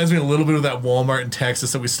 it reminds me a little bit of that Walmart in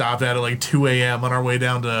Texas that we stopped at like 2 a.m. on our way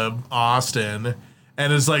down to Austin,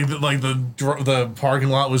 and it's like the parking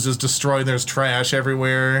lot was just destroyed. There's trash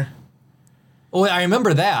everywhere. Oh, I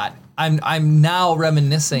remember that. I'm now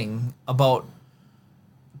reminiscing about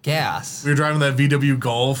gas. We were driving that VW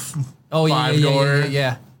Golf. Oh yeah, yeah, 5-door. yeah, yeah,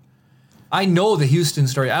 yeah. I know the Houston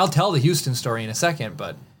story. I'll tell the Houston story in a second,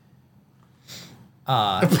 but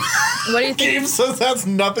What do you think? Gabe says that's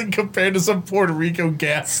nothing compared to some Puerto Rico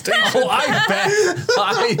gas station. oh, I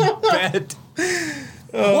bet.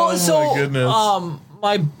 Well, so my goodness.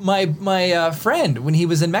 my friend, when he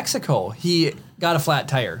was in Mexico, he got a flat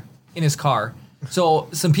tire in his car. So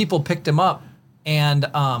some people picked him up, and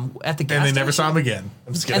at the gas And they station, never saw him again.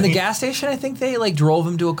 I'm just kidding. And the gas station, I think they like drove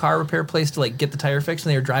him to a car repair place to like get the tire fixed,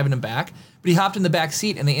 and they were driving him back. But he hopped in the back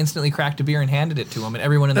seat, and they instantly cracked a beer and handed it to him. And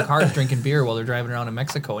everyone in the car is drinking beer while they're driving around in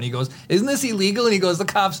Mexico. And he goes, "Isn't this illegal?" And he goes, "The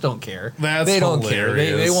cops don't care. That's they don't care. They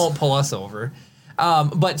hilarious. won't pull us over."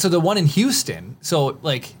 But so the one in Houston, so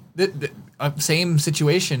like the same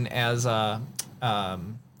situation as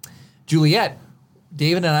Juliet.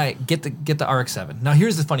 David and I get the RX-7. Now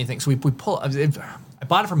here's the funny thing. So we pull. I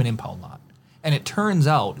bought it from an impound lot, and it turns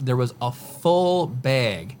out there was a full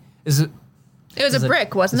bag. It was a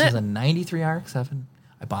brick, wasn't This it? was a '93 RX-7.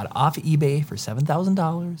 I bought it off eBay for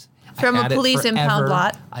 $7,000 From a police impound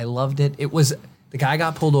lot. I loved it. It was the guy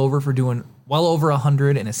got pulled over for doing well over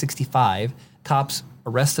 100 in a 65. Cops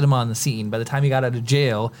arrested him on the scene. By the time he got out of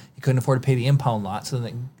jail, he couldn't afford to pay the impound lot, so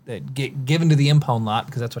then they get given to the impound lot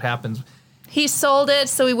because that's what happens. He sold it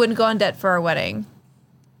so we wouldn't go in debt for our wedding.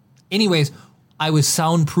 Anyways, I was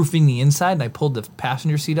soundproofing the inside, and I pulled the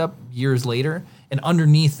passenger seat up years later, and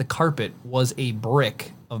underneath the carpet was a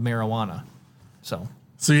brick of marijuana. So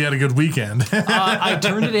you had a good weekend. I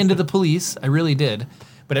turned it into the police. I really did.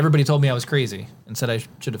 But everybody told me I was crazy and said I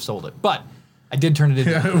should have sold it. But I did turn it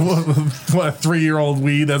into What, a 3-year-old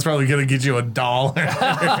weed? That's probably going to get you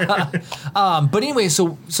 $1. But anyway,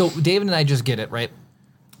 so David and I just get it, right?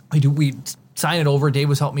 We sign it over. Dave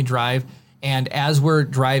was helping me drive. And as we're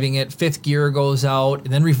driving it, fifth gear goes out and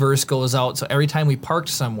then reverse goes out. So every time we parked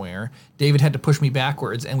somewhere, David had to push me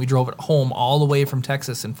backwards, and we drove it home all the way from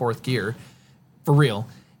Texas in fourth gear. For real.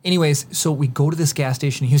 Anyways, so we go to this gas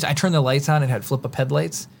station in Houston. I turned the lights on. It had flip-up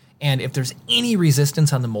headlights. And if there's any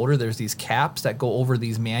resistance on the motor, there's these caps that go over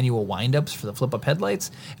these manual wind-ups for the flip-up headlights.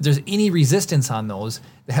 If there's any resistance on those,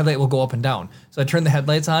 the headlight will go up and down. So I turned the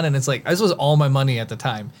headlights on, and it's like, this was all my money at the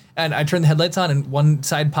time. And I turned the headlights on, and one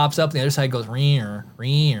side pops up, and the other side goes, rear,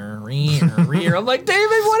 rear, rear, rear. I'm like,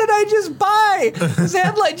 David, what did I just buy? This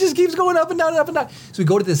headlight just keeps going up and down and up and down. So we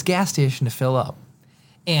go to this gas station to fill up.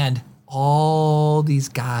 And all these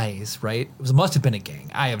guys, right? It must have been a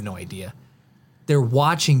gang. I have no idea. They're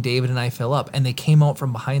watching David and I fill up, and they came out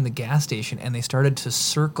from behind the gas station and they started to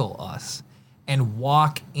circle us and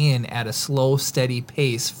walk in at a slow, steady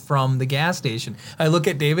pace from the gas station. I look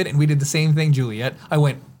at David, and we did the same thing, Juliet. I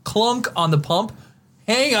went clunk on the pump,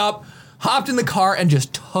 hang up, hopped in the car, and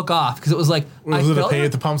just took off because it was like, Was it a pay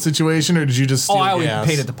at the pump situation, or did you just steal I always gas?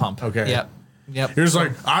 paid at the pump. Okay. Yep. You're just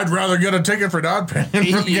like, I'd rather get a ticket for not paying for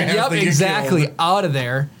gas Yep, than get exactly. killed. Out of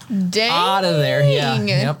there. Dang. Out of there. Yeah.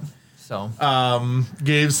 Yep. So.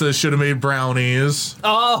 Gabe says should have made brownies.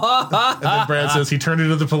 Oh. And then Brad says he turned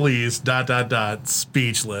into the police. ...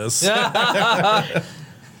 Speechless.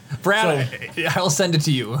 Brad, I'll send it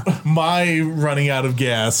to you. My running out of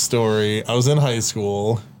gas story. I was in high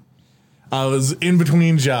school. I was in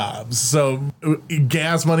between jobs, so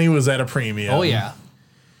gas money was at a premium. Oh yeah.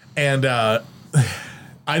 And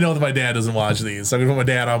I know that my dad doesn't watch these, so I'm gonna put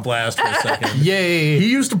my dad on blast for a second. Yay. He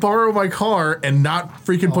used to borrow my car and not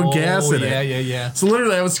freaking put gas in it. Yeah. So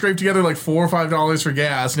literally, I would scrape together like $4 or $5 for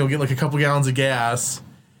gas, get like a couple gallons of gas,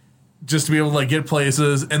 just to be able to like get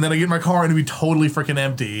places, and then I get in my car and it'd be totally freaking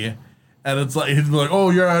empty. And it's like he'd be like,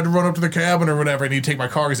 "Oh yeah, I had to run up to the cabin or whatever," and he'd take my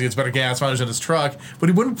car because he gets better gas mileage in his truck, but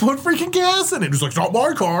he wouldn't put freaking gas in it. He was like, "It's not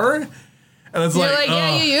my car," and it's You're like,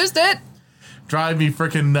 yeah, you used it. drive me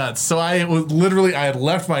freaking nuts. So I had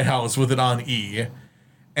left my house with it on E,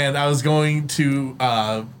 and I was going to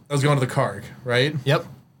the Carg, right? Yep.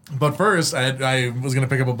 But first, I was gonna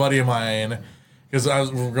pick up a buddy of mine because I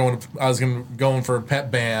was going for a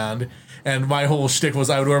pep band, and my whole shtick was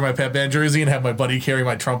I would wear my pep band jersey and have my buddy carry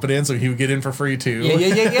my trumpet in, so he would get in for free too.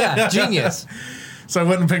 Yeah. Genius. So I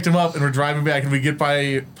went and picked him up, and we're driving back, and we get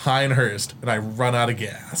by Pinehurst, and I run out of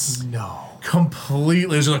gas. No.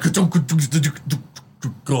 Completely, it's just like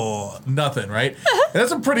nothing, right? And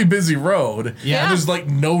that's a pretty busy road. Yeah. And there's like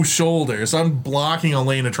no shoulder, so I'm blocking a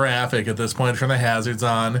lane of traffic at this point, turn the hazards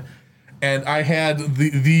on. And I had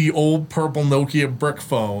the old purple Nokia brick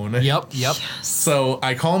phone. Yep. So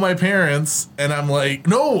I call my parents, and I'm like,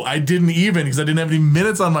 no, I didn't even, because I didn't have any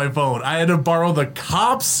minutes on my phone. I had to borrow the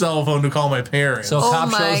cop's cell phone to call my parents. So Oh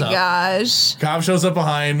cop my shows up. gosh. Cop shows up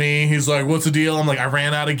behind me. He's like, what's the deal? I'm like, I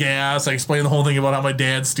ran out of gas. I explained the whole thing about how my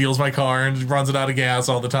dad steals my car and runs it out of gas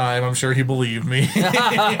all the time. I'm sure he believed me.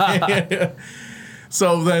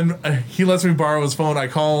 So then he lets me borrow his phone. I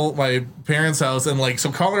call my parents' house, and so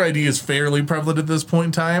caller ID is fairly prevalent at this point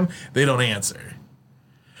in time. They don't answer.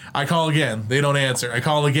 I call again. They don't answer. I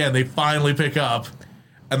call again. They finally pick up.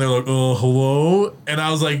 And they're like, oh, hello? And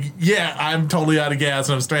I was like, yeah, I'm totally out of gas,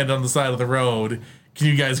 and I'm stranded on the side of the road. Can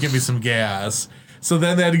you guys get me some gas? So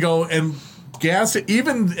then they had to go, and gas,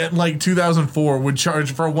 even at 2004, would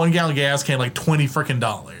charge for a 1 gallon gas can $20 freaking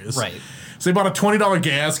dollars. Right. So they bought a $20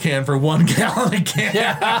 gas can for 1 gallon of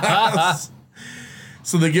gas.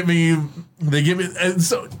 So they give me, and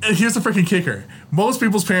so and here's the freaking kicker. Most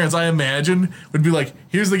people's parents, I imagine, would be like,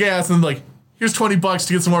 here's the gas, and here's $20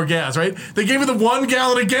 to get some more gas, right? They gave me the 1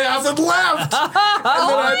 gallon of gas and left.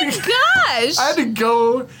 Oh my gosh. I had to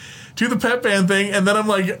go to the pep band thing, and then I'm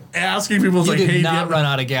asking people, You did hey, not run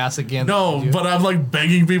out of gas again. no, did you? but I'm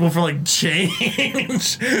begging people for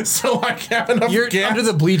change, so I have enough You're gas. under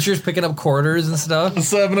the bleachers picking up quarters and stuff.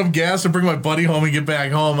 So I have enough gas to bring my buddy home and get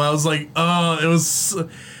back home. I was like, it was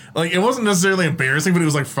it wasn't necessarily embarrassing, but it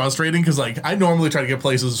was frustrating because I normally try to get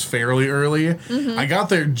places fairly early. Mm-hmm. I got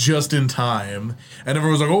there just in time, and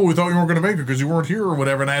everyone was like, "Oh, we thought you weren't going to make it because you weren't here or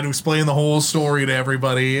whatever." And I had to explain the whole story to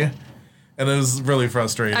everybody. And it was really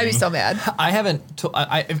frustrating. I'd be so mad. I haven't.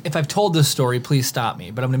 If I've told this story, please stop me.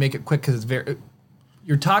 But I'm going to make it quick because it's very.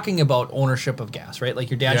 You're talking about ownership of gas, right? Like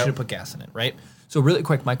your dad should have put gas in it, right? So really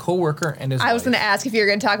quick, my coworker and his. I was going to ask if you were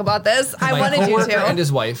going to talk about this. I wanted you coworker to. and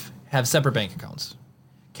his wife have separate bank accounts.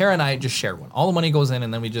 Kara and I just share one. All the money goes in,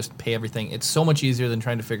 and then we just pay everything. It's so much easier than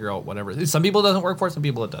trying to figure out whatever. Some people it doesn't work for, some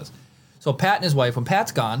people it does. So Pat and his wife, when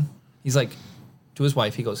Pat's gone, he's like to his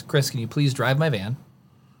wife, he goes, "Chris, can you please drive my van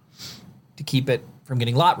to keep it from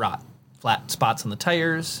getting lot rot, flat spots on the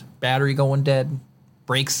tires, battery going dead,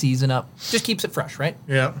 brakes seizing up, just keeps it fresh, right?"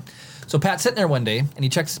 Yeah. So Pat's sitting there one day, and he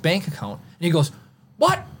checks his bank account, and he goes,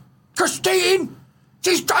 "What? Christine?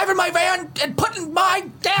 She's driving my van and putting my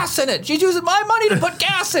gas in it. She's using my money to put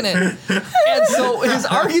gas in it." And so his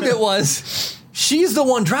argument was, she's the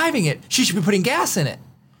one driving it. She should be putting gas in it.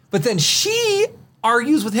 But then she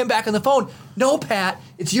argues with him back on the phone, "No, Pat,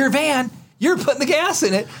 it's your van. You're putting the gas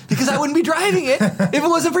in it because I wouldn't be driving it if it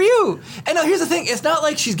wasn't for you." And now here's the thing. It's not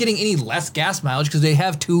like she's getting any less gas mileage because they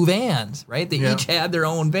have two vans, right? They each had their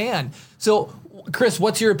own van. So, Chris,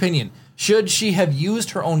 what's your opinion? Should she have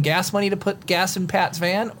used her own gas money to put gas in Pat's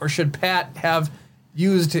van, or should Pat have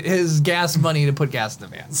used his gas money to put gas in the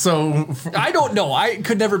van. So I don't know. I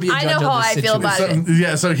could never be a judge I know of how this I feel about situation. it.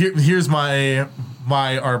 yeah, so here's my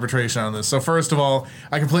arbitration on this. So first of all,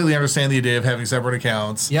 I completely understand the idea of having separate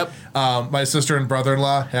accounts. Yep. My sister and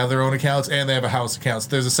brother-in-law have their own accounts, and they have a house account. So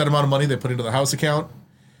there's a set amount of money they put into the house account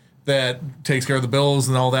that takes care of the bills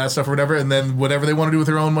and all that stuff or whatever, and then whatever they want to do with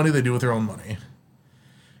their own money, they do with their own money.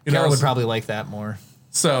 Kara would probably like that more.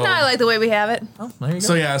 So No, I like the way we have it. Oh, there you go.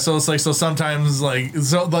 So yeah, so it's like sometimes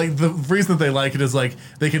the reason that they like it is like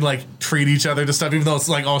they can like treat each other to stuff, even though it's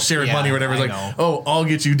like all shared Yeah, money or whatever. It's I like, know. oh, I'll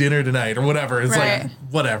get you dinner tonight or whatever. It's Right. like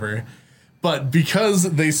whatever. But because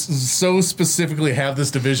they so specifically have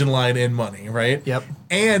this division line in money, right? Yep.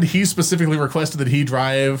 And he specifically requested that he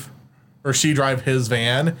drive or she drive his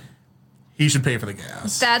van, he should pay for the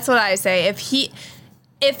gas. That's what I say. If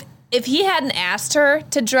he hadn't asked her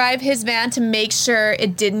to drive his van to make sure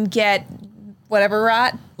it didn't get whatever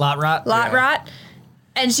rot, Lot Yeah. rot,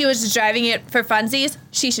 and she was just driving it for funsies,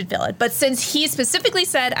 she should fill it. But since he specifically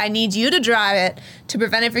said, I need you to drive it to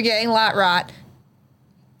prevent it from getting lot rot,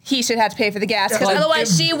 he should have to pay for the gas because Like, otherwise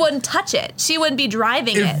if- she wouldn't touch it. She wouldn't be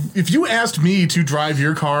driving it. If you asked me to drive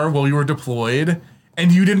your car while you were deployed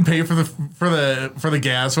and you didn't pay for the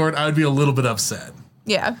gas for it, I would be a little bit upset.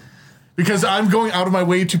 Yeah. Because I'm going out of my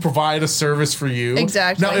way to provide a service for you.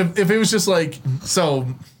 Exactly. Now, if it was just like, so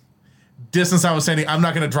distance I was standing, I'm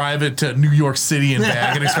not going to drive it to New York City and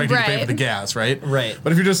back and expect you to pay for Right. the gas, right? Right.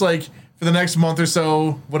 But if you're just like, for the next month or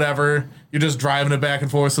so, whatever, you're just driving it back and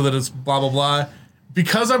forth so that it's blah, blah, blah.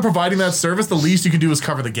 Because I'm providing that service, the least you can do is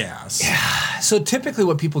cover the gas. So typically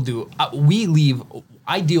what people do,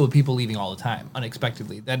 I deal with people leaving all the time,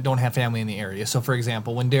 unexpectedly, that don't have family in the area. So for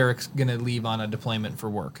example, when Derek's going to leave on a deployment for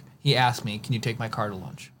work, he asked me, can you take my car to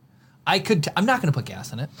lunch? I'm not going to put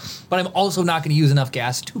gas in it, but I'm also not going to use enough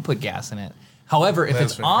gas to put gas in it. However, if That's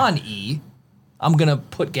it's fair. on E, I'm going to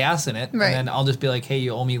put gas in it, Right. and then I'll just be like, hey,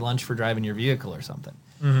 you owe me lunch for driving your vehicle or something.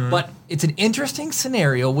 But it's an interesting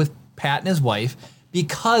scenario with Pat and his wife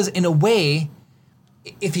because in a way,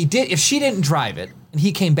 if she didn't drive it and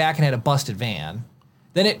he came back and had a busted van,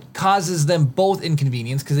 then it causes them both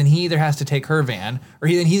inconvenience because then he either has to take her van or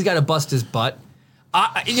then he's got to bust his butt.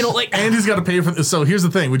 And he's got to pay for. So here's the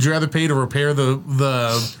thing: would you rather pay to repair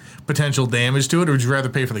the potential damage to it, or would you rather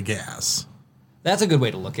pay for the gas? that's a good way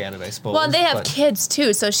to look at it, I suppose. Well, and they have but- kids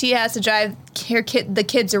too, so she has to drive the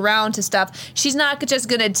kids around to stuff. She's not just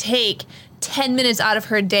gonna take 10 minutes out of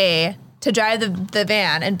her day to drive the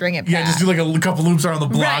van and bring it back. Yeah, just do like a couple loops around the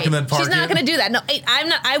block right. and then park She's not it. gonna do that. No, I'm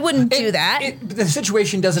not. I wouldn't do that. The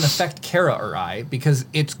situation doesn't affect Kara or I because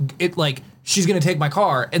it's like she's going to take my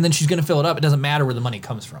car and then she's going to fill it up. It doesn't matter where the money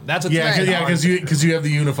comes from. That's what's Right. because you have the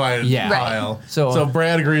unified Yeah. Right. file. So- So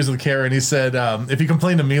Brad agrees with Karen. He said, if you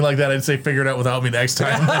complain to me like that, I'd say figure it out without me next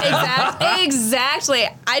time. Exactly.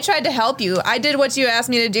 I tried to help you. I did what you asked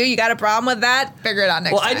me to do. You got a problem with that? Figure it out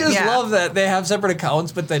next Well, time. I just Yeah. love that they have separate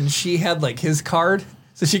accounts, but then she had like his card.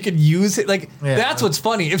 So she could use it. Like, Yeah. that's what's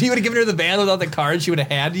funny. If he would have given her the van without the card, she would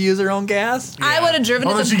have had to use her own gas. I would have driven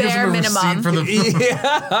Oh, at then the she gives bare him a receipt minimum. for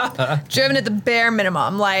the Driven at the bare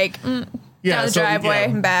minimum. Like, down the so, driveway yeah.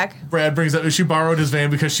 and back. Brad brings up if she borrowed his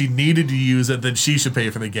van because she needed to use it, then she should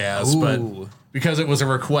pay for the gas. Ooh. But because it was a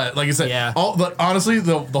request, like I said, Yeah. honestly,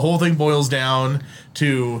 the whole thing boils down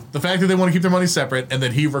to the fact that they want to keep their money separate and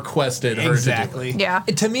that he requested her to do Exactly. it. Yeah.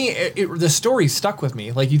 To me, the story stuck with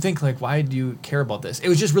me. Like, you think, like, why do you care about this? It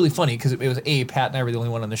was just really funny because it was Pat and I were the only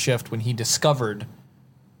one on the shift when he discovered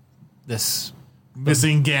this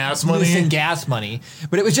Missing gas money. missing gas money.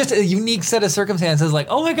 But it was just a unique set of circumstances. Like,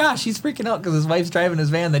 oh my gosh, he's freaking out because his wife's driving his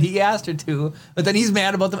van that he asked her to, but then he's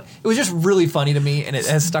mad about them. It was just really funny to me, and it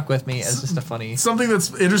has stuck with me as just a funny. Something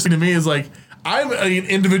that's interesting to me is like I'm an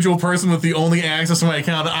individual person with the only access to my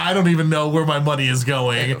account. I don't even know where my money is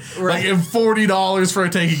going. Right. Like if $40 for a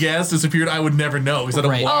tank of gas disappeared, I would never know because I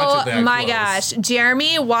don't Right. watch it that Oh my close. gosh.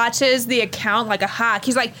 Jeremy watches the account like a hawk.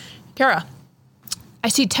 He's like, Kara, I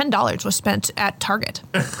see $10 was spent at Target.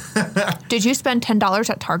 Did you spend $10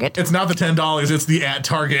 at Target? It's not the $10, it's the at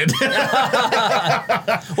Target.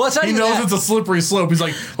 Well, it's not He even knows that. it's a slippery slope. He's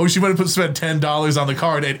like, oh, she might have spent $10 on the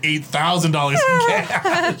card and $8,000 in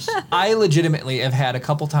cash. I legitimately have had a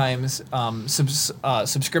couple times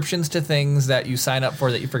subscriptions to things that you sign up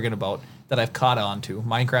for that you forget about that I've caught on to.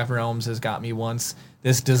 Minecraft Realms has got me once.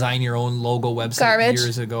 This design your own logo website Garbage.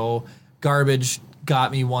 years ago. Garbage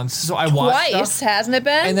got me once. So I watched Twice, stuff. hasn't it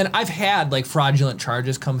been? And then I've had like fraudulent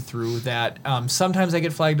charges come through that sometimes I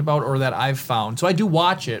get flagged about or that I've found. So I do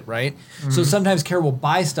watch it, right? So sometimes Kara will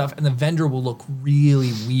buy stuff and the vendor will look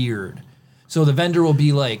really weird. So the vendor will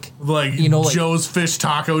be like, Like, you know, like, Joe's Fish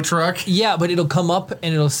Taco Truck. yeah, but it'll come up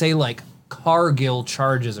and it'll say like Cargill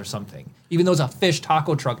charges or something, even though it's a fish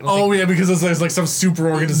taco truck. Oh yeah, because there's like some super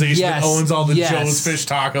organization that owns all the Joe's Fish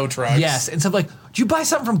Taco trucks. Yes, and so like, do you buy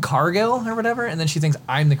something from Cargill or whatever? And then she thinks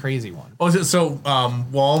I'm the crazy one. Oh, so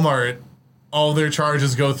Walmart, all their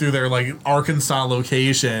charges go through their like Arkansas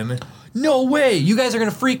location. No way! You guys are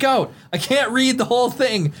gonna freak out. I can't read the whole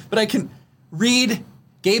thing, but I can read.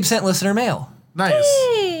 Gabe sent listener mail. Nice.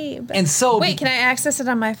 Hey, And so, wait, can I access it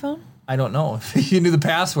on my phone? I don't know if you knew the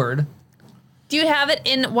password. Do you have it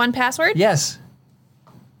in 1Password? Yes,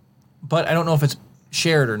 but I don't know if it's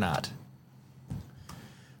shared or not.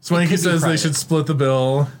 Swanky could be says they private. should split the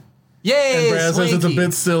bill. Yay! And Brad says it's a Swanky.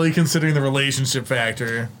 bit silly considering the relationship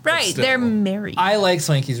factor. but Right, still. they're married. I like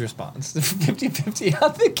Swanky's response. 50-50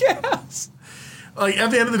 on the gas. Like at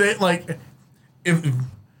the end of the day, like if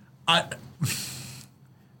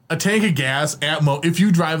a tank of gas if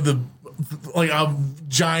you drive like a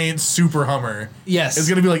giant super Hummer, Yes. it's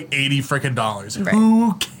gonna be like $80 frickin'. Right.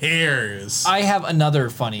 Who cares? I have another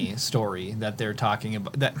funny story that they're talking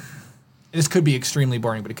about. That this could be extremely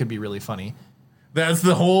boring, but it could be really funny. That's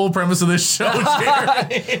the whole premise of this show,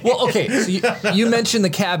 Jared. Well, okay, so you mentioned the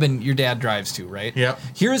cabin your dad drives to, right? Yep.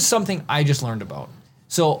 Here's something I just learned about.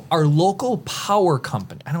 So our local power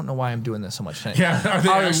company, I don't know why I'm doing this so much tonight. Yeah, are they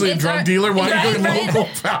actually a It's drug our- dealer? Why are you Right, going right.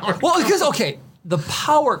 local power? Well, because, okay, the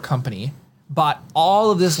power company bought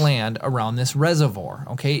all of this land around this reservoir,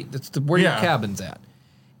 okay? That's where your Yeah. cabin's at.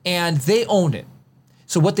 And they owned it.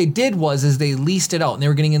 So what they did was they leased it out, and they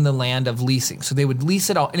were getting in the land of leasing. So they would lease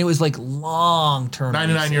it out, and it was like long-term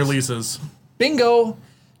 99-year leases. Bingo.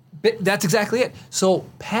 That's exactly it. So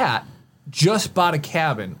Pat just bought a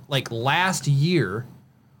cabin like last year,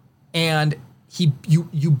 and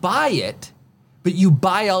you buy it, but you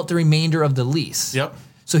buy out the remainder of the lease. Yep.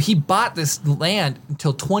 So he bought this land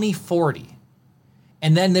until 2040.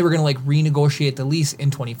 And then they were going to like renegotiate the lease in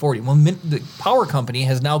 2040. Well, the power company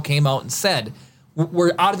has now came out and said,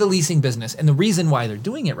 we're out of the leasing business. And the reason why they're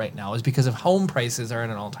doing it right now is because of home prices are at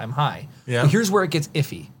an all-time high. Yeah. Well, here's where it gets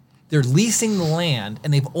iffy. They're leasing the land,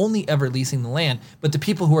 and they've only ever leasing the land, but the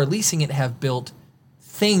people who are leasing it have built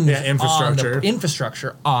things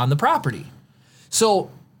infrastructure on the property. So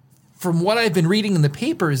from what I've been reading in the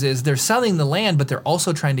papers is they're selling the land, but they're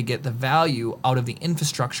also trying to get the value out of the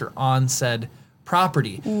infrastructure on said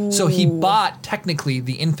property. Ooh. So he bought technically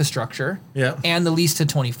the infrastructure and the lease to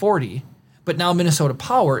 2040, but now Minnesota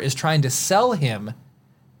Power is trying to sell him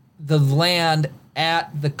the land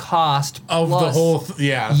at the cost of plus, the whole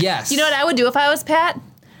Yes. You know what I would do if I was Pat?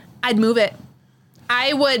 I'd move it.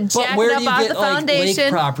 I would jack it up off the foundation.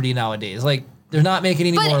 Lake property nowadays? Like, they're not making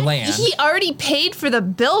any more land. He already paid for the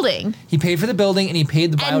building. He paid for the building, and he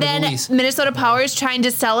paid the buyout of the lease. And then Minnesota Power is trying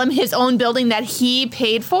to sell him his own building that he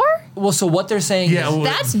paid for? Well, so what they're saying is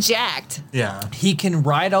that's jacked. Yeah. He can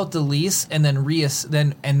ride out the lease and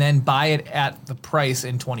then buy it at the price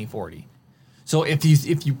in 2040. So if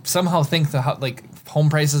you somehow think the home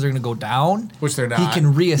prices are going to go down, which they're not, he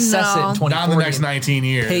can reassess it in 2040. Not in the next 19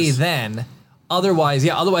 years. Pay then. Otherwise,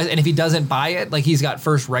 and if he doesn't buy it, like he's got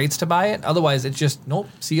first rights to buy it. Otherwise, it's just nope.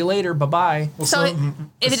 See you later. Bye bye. Well, so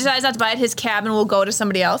if he decides not to buy it, his cabin will go to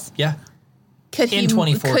somebody else. Yeah. Could in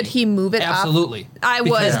 2040. Could he move it? Absolutely. I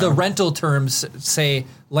would. Because the rental terms say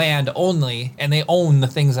land only, and they own the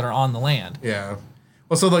things that are on the land. Yeah.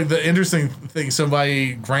 Well, so like the interesting thing, so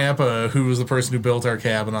my grandpa, who was the person who built our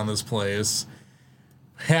cabin on this place,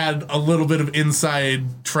 had a little bit of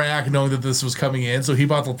inside track knowing that this was coming in. So he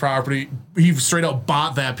bought the property. He straight up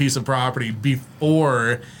bought that piece of property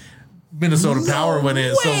before Minnesota Power went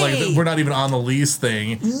in. So like we're not even on the lease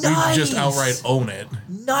thing. Nice. We just outright own it.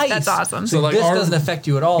 Nice. That's awesome. So like this doesn't affect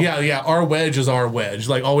you at all. Yeah. Our wedge is our wedge.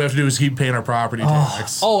 Like all we have to do is keep paying our property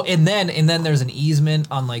tax. Oh, and then there's an easement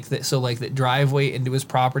on the driveway into his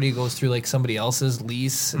property goes through like somebody else's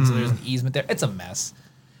lease, and so there's an easement there. It's a mess.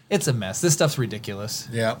 It's a mess. This stuff's ridiculous.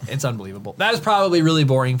 Yeah. It's unbelievable. That is probably really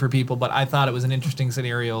boring for people, but I thought it was an interesting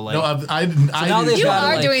scenario. Like, you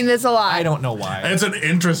are doing this a lot. I don't know why. It's an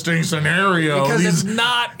interesting scenario. Because it's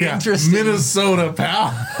not interesting. Minnesota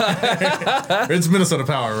Power. It's Minnesota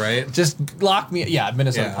Power, right? Just lock me. Yeah,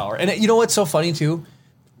 Minnesota Power. And you know what's so funny too?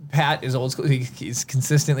 Pat is old school. He's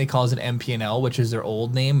consistently calls it MPNL, which is their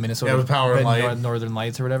old name, Minnesota Power and Light. Northern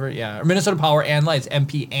Lights or whatever. Yeah, or Minnesota Power and Lights,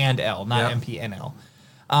 MP and L, not MPNL.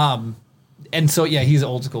 And so he's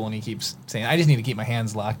old school, and he keeps saying, "I just need to keep my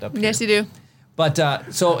hands locked up." Yes, you do. But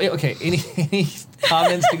okay. Any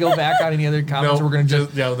comments to go back on? Any other comments? No, we're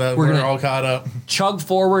gonna we're all caught up. Chug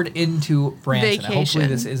forward into Branson. Vacation. Hopefully,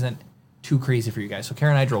 this isn't too crazy for you guys. So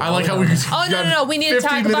Karen and I drove. I like how we. No. We need to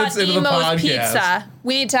talk about Emo's Pizza.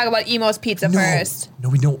 We need to talk about Emo's Pizza first. No,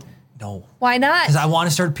 we don't. No. Why not? Because I want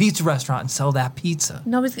to start a pizza restaurant and sell that pizza.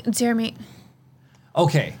 Nobody's Jeremy.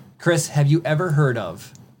 Okay, Chris, have you ever heard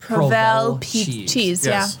of Provel cheese?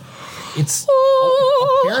 Yes. It's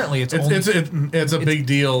apparently It's a big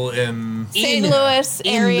deal in. St. Louis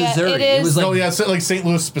area. Missouri. It is. It was like, Oh yeah, so like St.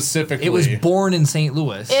 Louis specifically. it was born in St.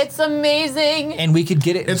 Louis, It's amazing. and we could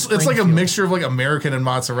get it. In It's like a Springfield. mixture of like American and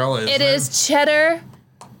mozzarella. It is cheddar,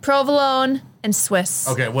 provolone, and Swiss.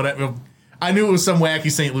 Okay, whatever. I knew it was some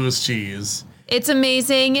wacky St. Louis cheese. It's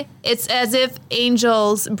amazing. It's as if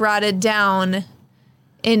angels brought it down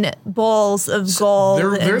in bowls of gold.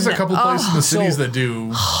 There's a couple places in the cities So- that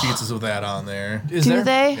do pizzas with that on there. Is Do there?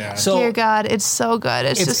 they? Yeah. So- Dear God, it's so good.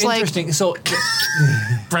 It's just like interesting. So,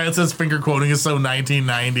 Brad says finger quoting is so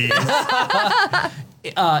 1990.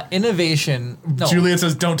 innovation. No. Juliet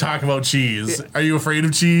says don't talk about cheese. Are you afraid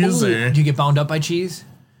of cheese? Ooh, Or? do you get bound up by cheese?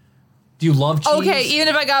 Do you love cheese? okay. Even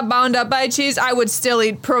if I got bound up by cheese, I would still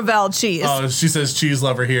eat Provel cheese. Oh, she says cheese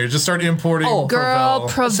lover here. Just start importing. Oh. Girl,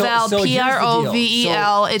 Provel. Provel, So here's the deal.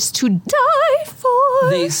 Provel. It's to die for.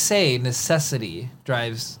 They say necessity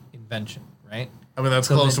drives invention, right? I mean, that's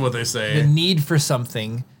So close the- to what they The say. need for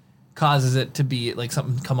something causes it to be like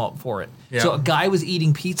something come up for it. Yeah. So a guy was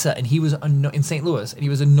eating pizza and he was in St. Louis and he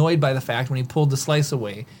was annoyed by the fact when he pulled the slice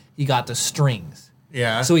away, he got the strings.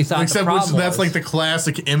 Yeah. So he thought the Except problem that's was- like the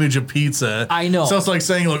classic image of pizza. I know. So it's like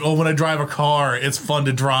saying like, oh, when I drive a car, it's fun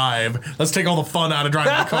to drive. Let's take all the fun out of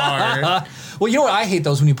driving a car. Well, you know what I hate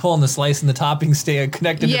those when you pull on the slice and the toppings stay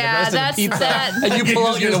connected to the Yeah, rest of that's the pizza, that. and you You pull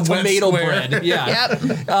just out get your a wet tomato square. bread. Yeah.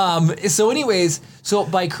 Yep. So, anyways, so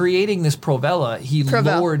by creating this Provella, he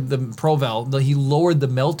lowered the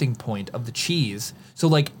melting point of the cheese. So,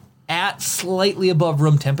 like at slightly above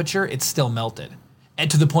room temperature, it's still melted,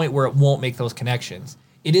 and to the point where it won't make those connections.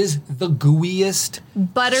 It is the gooeyest,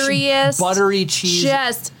 Butteriest. buttery cheese.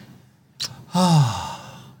 Just.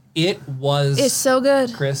 It was. It's so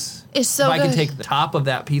good. Chris. It's so if I could good. take the top of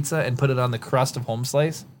that pizza and put it on the crust of home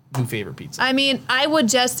slice, new favorite pizza. I mean, I would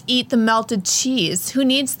just eat the melted cheese. Who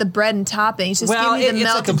needs the bread and toppings? Just well, give me the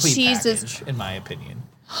it's a melted complete cheese. package, in my opinion.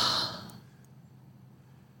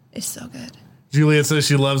 It's so good. Juliet says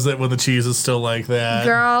she loves it when the cheese is still like that.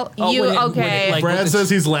 Girl, Oh, you when it- okay? like- Brad with the says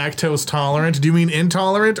he's lactose tolerant. Do you mean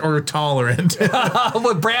intolerant or tolerant?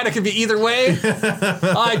 But Brad, it could be either way.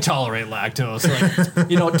 I tolerate lactose.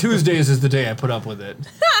 Like, Tuesdays is the day I put up with it.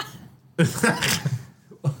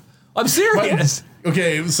 I'm serious.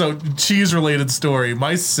 Okay, so cheese related story.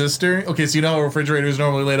 My sister, so you know how a refrigerator is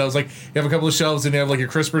normally laid out. It's like you have a couple of shelves and you have like a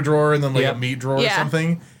crisper drawer and then like Yep. a meat drawer or Yeah.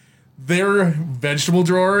 something. Their vegetable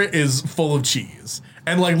drawer is full of cheese.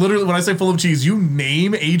 And like literally when I say full of cheese, you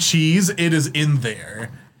name a cheese, it is in there.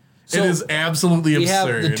 So it is absolutely We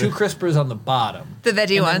absurd. have the two crispers on the bottom. The veggie and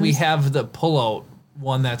then ones. we have the pull-out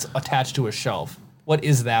one that's attached to a shelf. What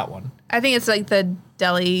is that one? I think it's like the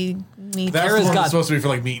deli meat. That's Kara's the one got- that's supposed to be for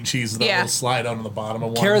like meat and cheese. That Yeah. will slide out on the bottom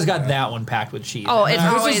of one. Kara's got that one packed with cheese. Oh, it's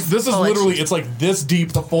This always is, this is full of literally, cheese. it's like this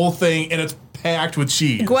deep, the full thing, and it's packed with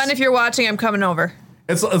cheese. Gwen, if you're watching, I'm coming over.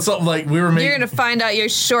 It's something like we were making. You're gonna find out you're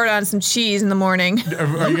short on some cheese in the morning.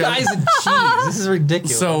 Are you guys guys, and cheese. This is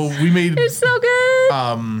ridiculous. so we made It's so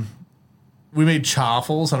good. we made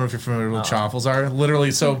chaffles. I don't know if you're familiar with what chaffles are.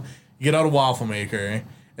 Literally, so you get out a waffle maker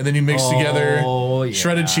and then you mix together yeah.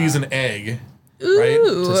 shredded cheese and egg. Right.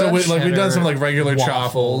 Ooh. So we've done Cheddar, some like regular waffle.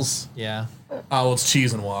 chaffles. Yeah. Oh, it's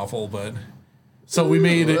cheese and waffle, but so we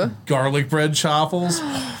made garlic bread chaffles.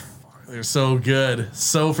 They're so good,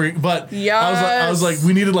 so free. But I was like,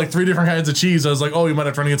 we needed like 3 different kinds of cheese. I was like, oh, you might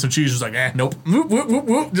have to run and get some cheese. She was like, nope, whoop, whoop, whoop,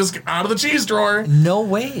 whoop. Just get out of the cheese drawer. No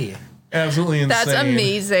way. Absolutely insane. That's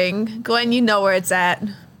amazing. Gwen, you know where it's at.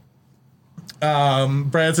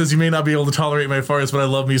 Brad says you may not be able to tolerate my farts, but I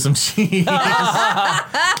love me some cheese.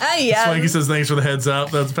 Yeah. Mikey says thanks for the heads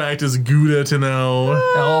up. That fact is Gouda to know.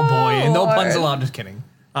 Oh boy. No puns Lord. allowed. Just kidding.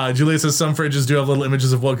 Julia says some fridges do have little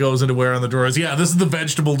images of what goes into where on the drawers. Yeah, this is the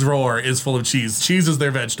vegetable drawer is full of cheese. Cheese is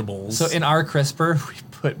their vegetables. So in our crisper, we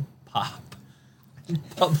put pop.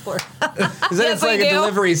 Because then Yes, it's like we a do.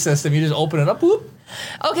 delivery system. You just open it up. Whoop.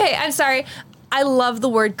 Okay, I'm sorry. I love the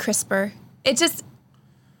word crisper. It just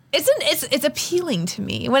it's appealing to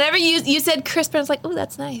me. Whenever you said crisper, I was like, ooh,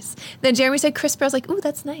 that's nice. Then Jeremy said crisper, I was like, ooh,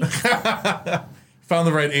 that's nice. found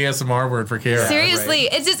the right ASMR word for Kara. Seriously,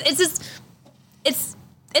 Right.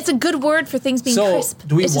 it's a good word for things being So crisp.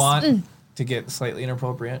 do we It's just, want to get slightly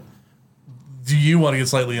inappropriate? Do you want to get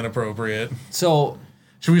slightly inappropriate? So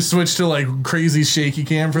Should we switch to like crazy shaky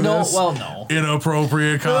cam for no, this? well, no.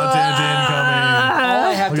 Inappropriate content incoming.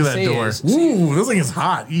 All I have Look to at that say door. is, Ooh, this thing is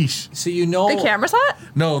hot. Eesh. so you know, the camera's hot?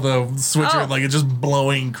 No, the switcher, Oh. like it's just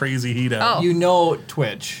blowing crazy heat out. Oh. you know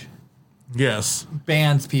Twitch. Yes.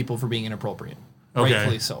 bans people for being inappropriate. Okay.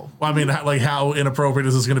 Rightfully so. Well, I mean, like, how inappropriate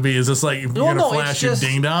is this going to be? Is this like you're going to flash your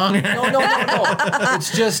ding dong? No.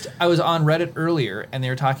 It's just, I was on Reddit earlier, and they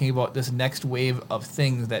were talking about this next wave of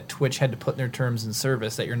things that Twitch had to put in their terms and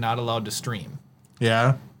service that you're not allowed to stream.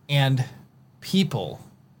 Yeah. And people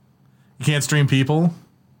You can't stream people?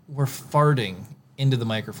 were farting into the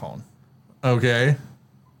microphone. Okay.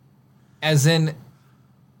 As in,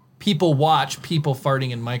 people watch people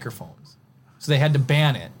farting in microphones. So they had to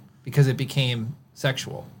ban it because it became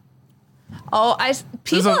sexual. Oh,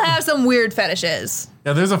 people a- have some weird fetishes.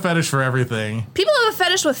 Yeah, there's a fetish for everything. People have a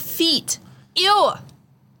fetish with feet. Ew.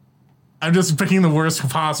 I'm just picking the worst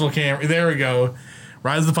possible camera. There we go.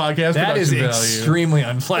 Rise of the podcast That is production value. extremely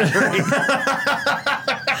unflattering.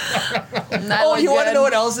 That Oh, was you want to good. know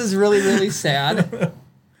what else is really, really sad?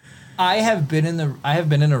 I have been in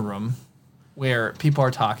a room where people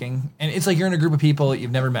are talking, and it's like you're in a group of people that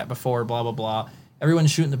you've never met before, blah blah blah.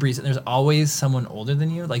 Everyone's shooting the breeze, and there's always someone older than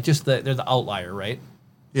you. Like they're the outlier, right?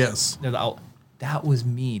 Yes. They're the out. That was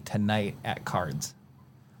me tonight at cards.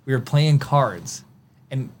 We were playing cards,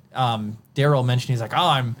 and Daryl mentioned he's like,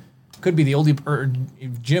 "Oh, could be the oldest, or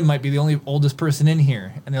Jim might be the only oldest person in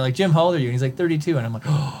here." And they're like, "Jim, how old are you?" And he's like, 32, and I'm like,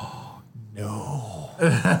 "Oh no,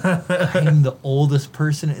 I'm the oldest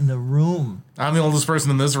person in the room." I'm the oldest person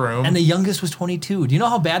in this room. And the youngest was 22. Do you know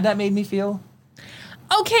how bad that made me feel?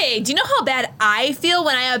 Okay, do you know how bad I feel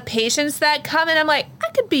when I have patients that come and I'm like, I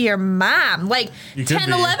could be your mom. Like You could 10,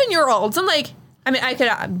 be. 11-year-olds. I'm like, I mean,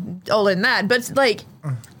 I'm older than that, but it's like,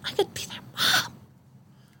 I could be their mom.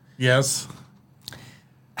 Yes.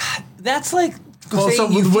 That's like Well, saying so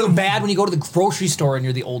you feel when- bad when you go to the grocery store and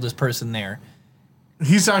you're the oldest person there.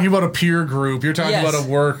 He's talking about a peer group. You're talking Yes. about a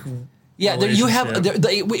work. Yeah, you have.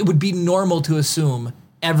 relationship. It would be normal to assume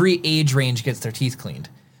every age range gets their teeth cleaned.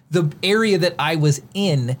 The area that I was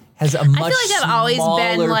in has a much like I've always been,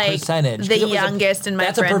 smaller like, percentage. the 'Cause it was youngest in my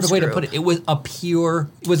That's a perfect friends way to group. put it. It was a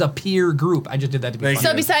peer group. I just did that to be Thank funny.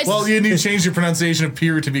 So you. besides- well, you need to change your pronunciation of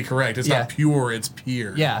peer to be correct. It's Yeah. not pure, it's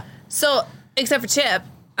peer. Yeah. So, except for Chip,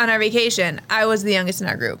 on our vacation, I was the youngest in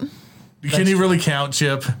our group. Can he really count,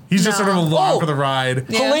 Chip? He's just No. sort of along Oh. for the ride.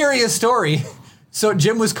 Yeah. Hilarious story. So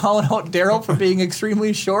Jim was calling out Daryl for being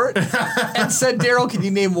extremely short and said, "Daryl, can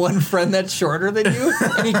you name one friend that's shorter than you?"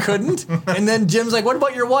 And he couldn't. And then Jim's like, "What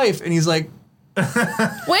about your wife?" And he's like,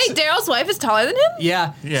 Wait, Daryl's wife is taller than him?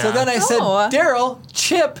 Yeah. Yeah. So then I said, Oh. "Daryl,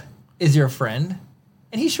 Chip is your friend,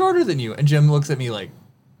 and he's shorter than you." And Jim looks at me like,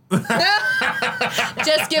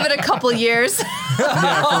 Just give it a couple years.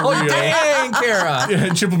 Yeah, for "Oh real. dang, Kara,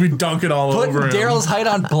 And Chip will be dunking all putting over him. Daryl's height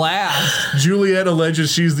on blast." Juliet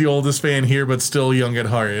alleges she's the oldest fan here, but still young at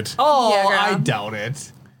heart. Oh, Yeah, girl. I doubt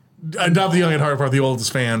it. Not the young at heart part, the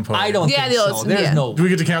oldest fan part. I don't Yeah, think the so. oldest- There's yeah. no, Do we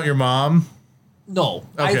get to count your mom? no.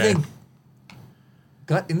 I Okay. think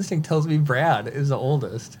gut instinct tells me Brad is the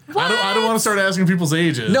oldest. I don't want to start asking people's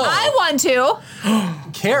ages. No. I want to.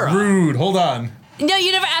 Kara. Rude. Hold on. No,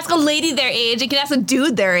 you never ask a lady their age. You can ask a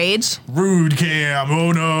dude their age. Rude, Cam.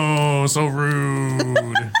 Oh no, so rude.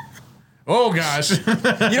 Oh gosh. You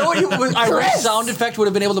know what? I wish sound effect would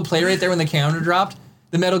have been able to play right there when the camera dropped.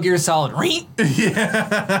 The Metal Gear Solid.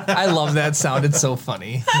 Yeah. I love that sound. It's so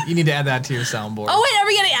funny. You need to add that to your soundboard. Oh, wait, are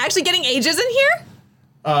we actually getting ages in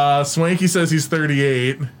here? Swanky says he's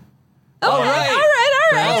 38. All right. right.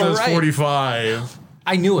 Brad says right. 45.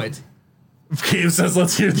 I knew it. Gabe says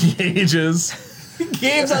let's hear the ages.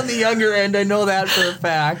 Gabe's on the younger end. I know that for a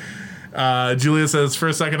fact. Julia says, for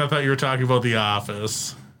a second I thought you were talking about The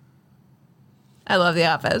Office. I love The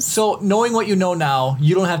Office. So, knowing what you know now,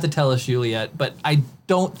 you don't have to tell us, Juliet, but I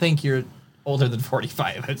don't think you're older than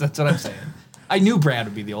 45. That's what I'm saying. I knew Brad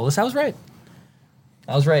would be the oldest. I was right.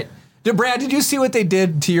 Brad, did you see what they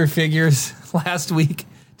did to your figures last week?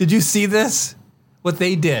 Did you see this? What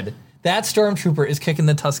they did? That stormtrooper is kicking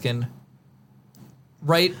the Tusken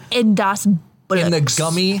right in Das in the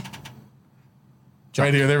gummy.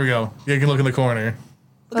 Right here, there we go. Yeah, you can look in the corner.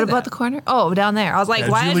 What about the corner? Oh, down there. I was like, Yeah,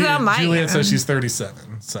 why is it on my Juliet ear? says she's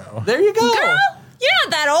 37, so. There you go. Girl, you're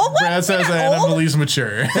not that old. What? Brad says You're that, not and old? Emily's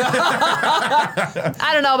mature.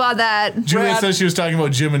 I don't know about that. Juliet Brad- says she was talking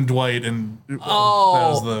about Jim and Dwight, and Oh. that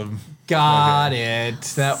was the. Got it.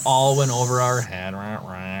 That all went over our head.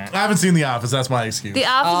 I haven't seen The Office. That's my excuse. The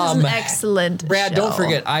Office is an Um, excellent Brad, show. don't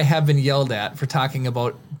forget, I have been yelled at for talking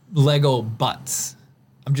about Lego butts.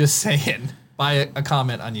 I'm just saying by a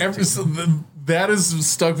comment on YouTube. That is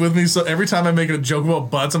stuck with me. So every time I make a joke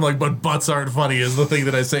about butts, I'm like, "But butts aren't funny." Is the thing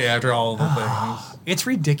that I say after all of the things. It's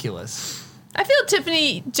ridiculous. I feel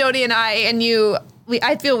Tiffany, Jody, and I, and you,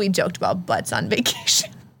 I feel we joked about butts on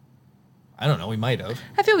vacation. I don't know. We might have.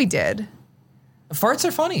 I feel we did. Farts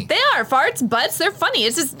are funny. They are farts, butts. They're funny.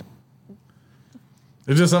 It's just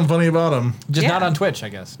There's just something funny about them. Just Yeah. not on Twitch, I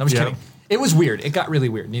guess. No, I'm just Yeah. kidding. It was weird. It got really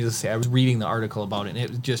weird. Needless to say, I was reading the article about it, and it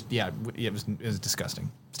was just, it was disgusting.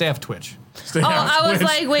 Stay off Twitch. Stay Oh, on I was Twitch.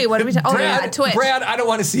 like, wait, what are we talking? Oh, yeah, Twitch. Brad, I don't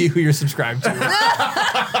want to see who you're subscribed to.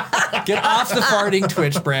 Get off the farting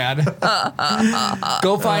Twitch, Brad.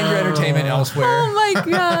 Go find your entertainment elsewhere. Oh my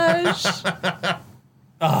gosh.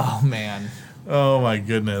 Oh, man. Oh my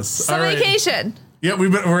goodness. So All right. vacation. Yeah,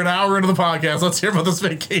 we're an hour into the podcast. Let's hear about this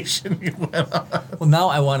vacation you went on. Well, now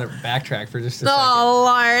I want to backtrack for just a second. Oh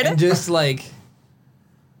Lord. And just like,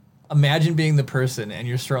 imagine being the person and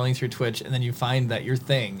you're scrolling through Twitch and then you find that your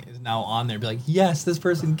thing is now on there. Be like, yes, this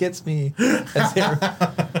person gets me. As they're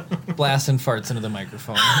blasting farts into the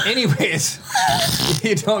microphone. Anyways,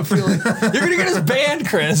 you don't feel like you're gonna get us banned,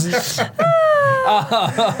 Chris.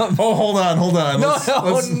 Oh, hold on. No,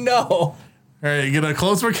 Let's- no. All right, get a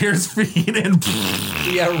close McCare's feed and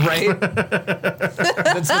Yeah, right.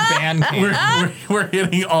 That's the ban cam. we're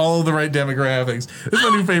hitting all of the right demographics. This is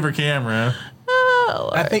my new favorite camera.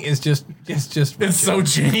 Oh, That thing is just It's wretched. so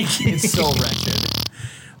janky. It's so wretched.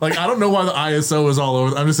 Like, I don't know why the ISO is all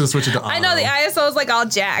over. I'm just gonna switch it to auto. I know the ISO is like all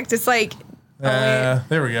jacked. It's like There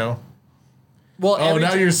we go. Well, Oh, every now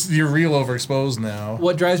time- you're real overexposed now.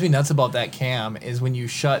 What drives me nuts about that cam is when you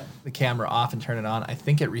shut the camera off and turn it on, I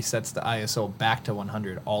think it resets the ISO back to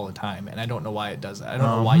 100 all the time, and I don't know why it does that. I don't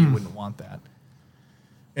know why you wouldn't want that.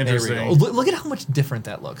 There we Interesting. go. Look at how much different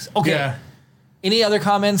that looks. Okay. Yeah. Any other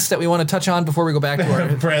comments that we want to touch on before we go back to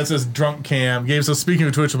our... Brad says drunk cam. Gabe says speaking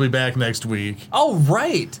of Twitch, will be back next week. Oh,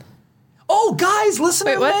 right. Oh, guys, listen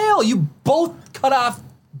Wait, to what? mail. You both cut off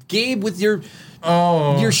Gabe with your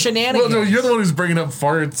shenanigans. Well, no, you're the one who's bringing up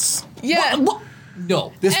farts. yeah. What?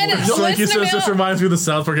 No, this And was... So Like he listen to says, me this out. reminds me of the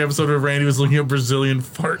South Park episode where Randy was looking at Brazilian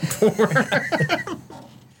fart porn.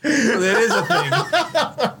 That is a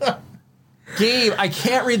thing. Gabe, I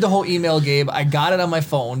can't read the whole email, Gabe. I got it on my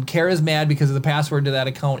phone. Kara's mad because the password to that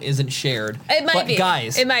account isn't shared. It might but be.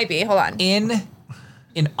 guys, It might be. Hold on. in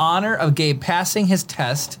honor of Gabe passing his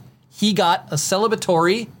test, he got a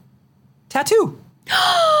celebratory tattoo.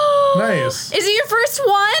 Nice. Is it your first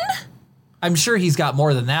one? I'm sure he's got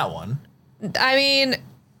more than that one. I mean,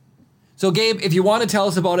 So, Gabe, if you want to tell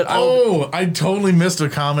us about it, Oh, I totally missed a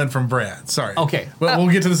comment from Brad. Sorry. Okay. But we'll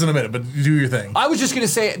get to this in a minute, but do your thing. I was just going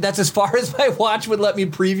to say that's as far as my watch would let me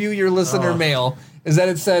preview your listener mail, is that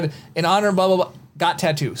it said, in honor of blah, blah, blah, got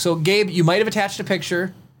tattoo. So, Gabe, you might have attached a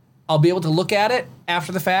picture. I'll be able to look at it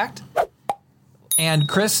after the fact. And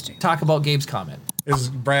Chris, talk about Gabe's comment. Is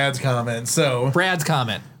Brad's comment. So, Brad's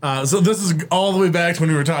comment. so this is all the way back to when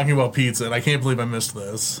we were talking about pizza, and I can't believe I missed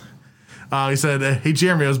this. He said, hey,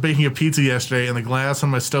 Jeremy, I was baking a pizza yesterday, and the glass on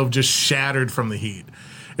my stove just shattered from the heat.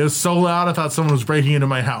 It was so loud, I thought someone was breaking into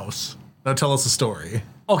my house. Now tell us a story.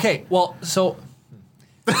 Okay, well, so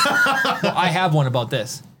I have one about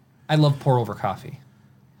this. I love pour over coffee.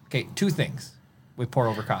 Okay, two things with pour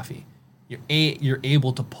over coffee. You're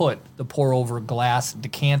able to put the pour over glass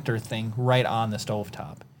decanter thing right on the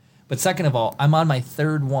stovetop. But second of all, I'm on my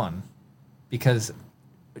third one because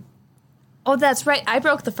oh, that's right. I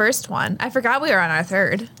broke the first one. I forgot we were on our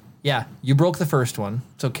third. yeah, you broke the first one,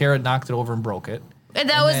 so Kara knocked it over and broke it. And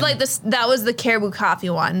that And was then- like this. That was the Caribou Coffee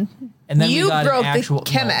one. And then we you got an broke actual- the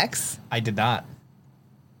Chemex. No, I did not.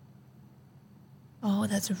 Oh,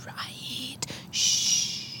 that's right.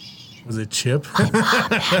 Shh. Was it Chip? Mom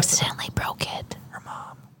accidentally broke it. Her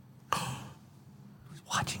mom was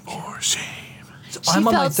watching you. For shame. So She I'm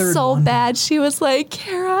on my felt third so one. bad. She was like,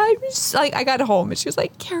 "Kara, I'm just, like." I got home and she was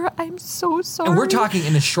like, "Kara, I'm so sorry." And we're talking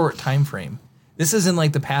in a short time frame. This is in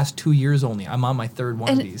like the past 2 years only. I'm on my third one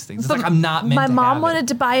of these things. It's but like I'm not meant My to mom have wanted it.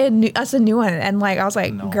 to buy us a new one, and like I was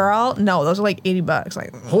like, No. "Girl, no, those are like $80."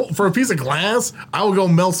 Like, For a piece of glass, I will go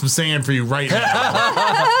melt some sand for you right now.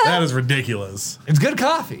 That is ridiculous. It's good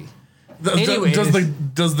coffee. Anyways.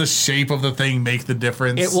 Does the shape of the thing make the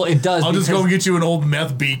difference? It does, I'll just go because- and get you an old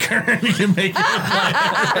meth beaker and you can make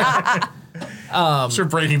it. I'm sure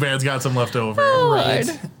Breaking Bad's got some left over. Right.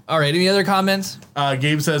 All right. Any other comments?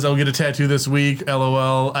 Gabe says, I'll get a tattoo this week.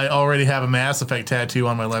 LOL. I already have a Mass Effect tattoo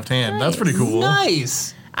on my left hand. That's pretty cool.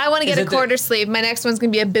 Nice. I want to Is get a it the- quarter sleeve. My next one's gonna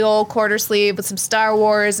be a big old quarter sleeve with some Star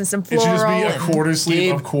Wars and some It should floral. just be a and- quarter sleeve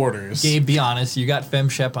Gabe- of quarters. Gabe, be honest. You got Fem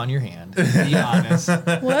Shep on your hand. Be honest.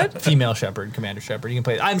 What? Female Shepherd, Commander Shepherd. You can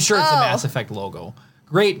play it. I'm sure it's a Oh. Mass Effect logo.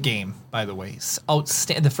 Great game, by the way.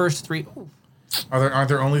 Outstanding. The first three. Ooh. Aren't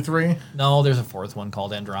there only 3? No, there's a fourth one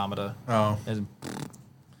called Andromeda. Oh. There's-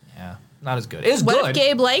 Yeah. Not as good. It's What good. if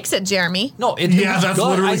Gabe likes it, Jeremy? No, it Yeah, was that's good.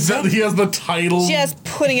 literally I said- he has the title. Just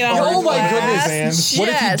putting it on Oh her my glass. goodness. What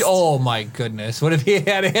if he? Just- Oh my goodness! What if he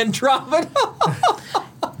had Andromeda?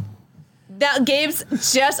 That Gabe's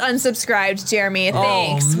just unsubscribed, Jeremy.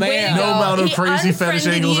 Thanks. Way man. to No go. amount of He crazy fetish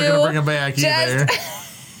unfriended angles are you. gonna bring him back either.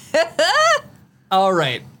 All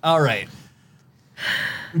right, all right.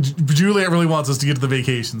 Juliet really wants us to get to the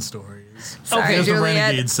vacation stories. Sorry, Okay, there's the Juliet.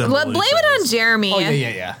 renegade symbol, Well, he blame it on says. Jeremy. Oh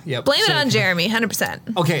yeah. Yep. Blame it So- on Jeremy, 100%.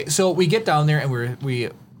 Okay, so we get down there and we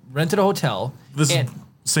rented a hotel. This is and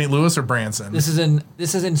St. Louis or Branson? this is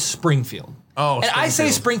in Springfield. Oh, and I say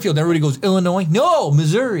Springfield. Springfield, and everybody goes Illinois. No,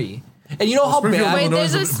 Missouri. And you know how Springfield, bad? Wait, Illinois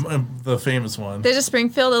there's is the famous one. There's a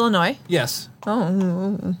Springfield, Illinois. Yes.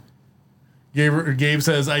 Oh. Gabe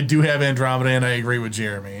says, I do have Andromeda and I agree with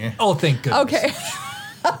Jeremy. Oh, thank goodness. Okay.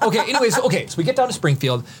 Okay. Anyways, so we get down to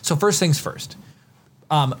Springfield. So first things first.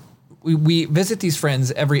 We visit these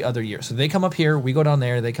friends every other year. So they come up here, we go down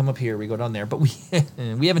there. They come up here, we go down there. But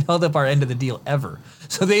we haven't held up our end of the deal ever.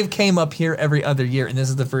 So they've came up here every other year, and this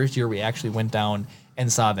is the first year we actually went down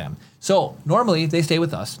and saw them. So normally they stay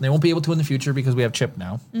with us. They won't be able to in the future because we have Chip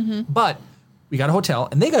now. But we got a hotel,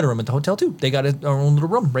 and they got a room at the hotel too. They got our own little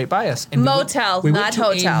room right by us. And Motel, we went not to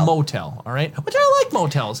hotel. A motel, all right? Which I like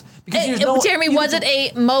motels because there's no. Jeremy, you was get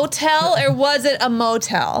it a motel or was it a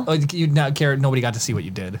motel? Oh, you not care. Nobody got to see what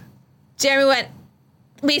you did. Jeremy went,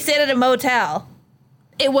 we stayed at a motel.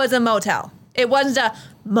 It was a motel. It wasn't a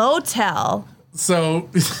motel. So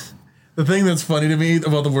the thing that's funny to me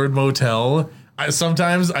about the word motel,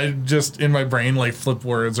 sometimes I just in my brain like flip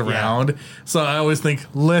words around. So I always think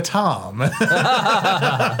Le Tom.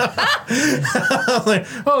 Like,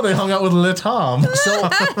 oh, they hung out with Le Tom. So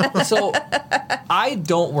I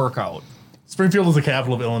don't work out. Springfield is the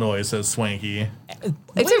capital of Illinois, says Swanky. Is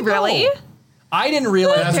it really? I didn't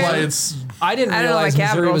realize. That's Okay. why it's I didn't I don't know realize my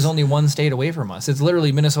Missouri capitals. was only one state away from us. It's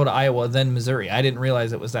literally Minnesota, Iowa, then Missouri. I didn't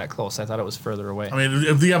realize it was that close. I thought it was further away. I mean,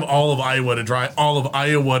 if you have all of Iowa to drive,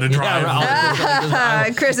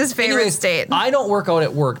 right. Chris's favorite Anyways, state. I don't work out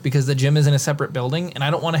at work because the gym is in a separate building, and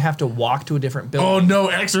I don't want to have to walk to a different building. Oh no,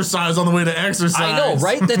 exercise on the way to exercise. I know,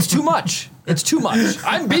 right? That's too much. It's too much.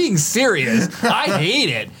 I'm being serious. I hate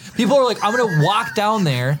it. People are like, I'm going to walk down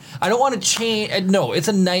there. I don't want to change. No, it's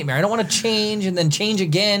a nightmare. I don't want to change and then change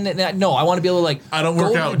again. No, I want to be able to like. I don't go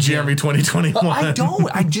work to out, the gym. Jeremy 2021. I don't.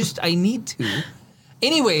 I need to.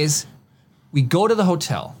 Anyways, we go to the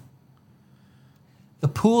hotel. The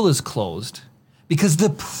pool is closed because the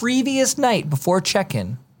previous night before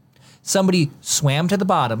check-in, somebody swam to the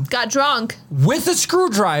bottom Got drunk. with a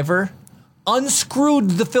screwdriver,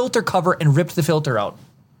 unscrewed the filter cover, and ripped the filter out.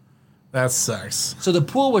 That sucks. So the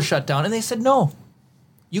pool was shut down, and they said, no,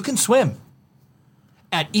 you can swim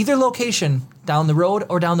at either location, down the road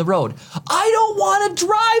or down the road. I don't want to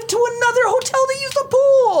drive to another hotel to use the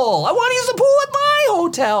pool. I want to use the pool at my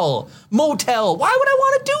hotel, motel. Why would I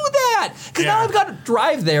want to do that? Because now Yeah. I've got to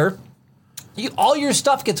drive there. All your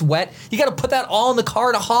stuff gets wet. You got to put that all in the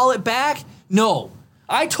car to haul it back. No.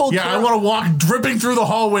 I told Yeah, I Carol- want to walk dripping through the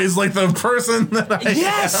hallways like the person that I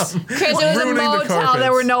Yes. am. Chris, it was a Ruining the motel. carpets.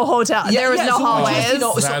 There were no hotel. Yeah, there was yeah, no so hallways. just, you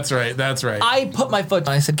know, so- That's right. That's right. I put my foot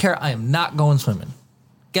down. I said, Kara, I am not going swimming.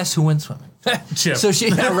 Guess who went swimming? Chip. So she,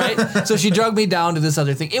 yeah, right? So she drugged me down to this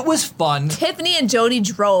other thing. It was fun. Tiffany and Jody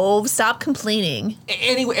drove. Stop complaining.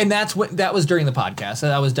 Anyway, and that was during the podcast.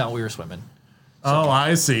 I was down. We were swimming. Oh,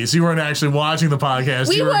 I see. So you weren't actually watching the podcast.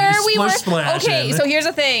 We you were. splish splashing. Okay, so here's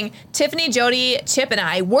the thing. Tiffany, Jody, Chip, and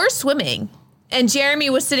I were swimming. And Jeremy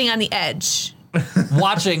was sitting on the edge.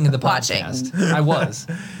 Watching the Watching. podcast. I was.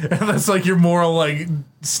 That's like your moral like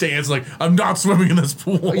stance. Like I'm not swimming in this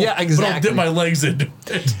pool. Yeah, But I'll exactly. dip my legs into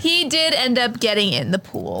it. He did end up getting in the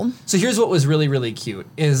pool. So here's what was really, really cute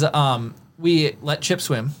is we let Chip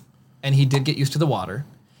swim, and he did get used to the water.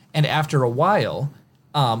 And after a while,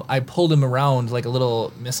 I pulled him around like a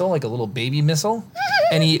little missile, like a little baby missile.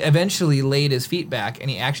 And he eventually laid his feet back, and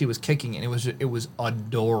he actually was kicking, and it was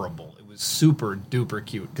adorable. It was super duper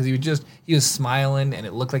cute because he was smiling, and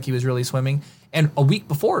it looked like he was really swimming. And a week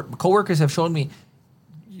before, coworkers have shown me,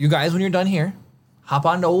 you guys, when you're done here, hop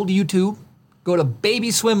on to old YouTube, go to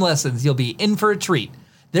baby swim lessons. You'll be in for a treat.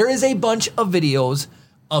 There is a bunch of videos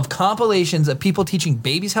of compilations of people teaching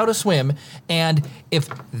babies how to swim. And if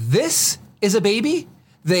this is a baby,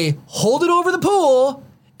 they hold it over the pool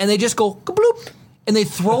and they just go kabloop and they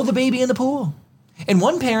throw the baby in the pool. And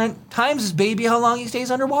one parent times his baby how long he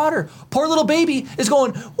stays underwater. Poor little baby is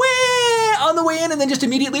going wah on the way in and then just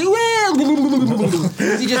immediately wah.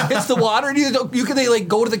 He just hits the water and they like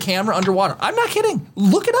go to the camera underwater. I'm not kidding.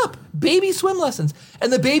 Look it up. Baby swim lessons.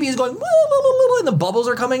 And the baby is going woo, woo, woo, woo, and the bubbles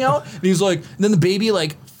are coming out. And he's like, and then the baby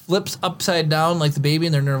like flips upside down like the baby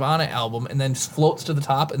in their Nirvana album and then floats to the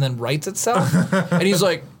top and then rights itself. And he's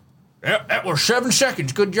like, that was 7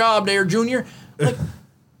 seconds. Good job there, Junior. Like,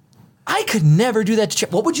 I could never do that to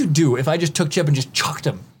Chip. What would you do if I just took Chip and just chucked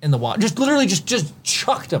him in the water? Just literally just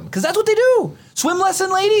chucked him. Because that's what they do. Swim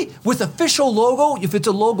lesson lady with official logo. If it's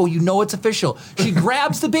a logo, you know it's official. She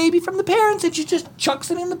grabs the baby from the parents and she just chucks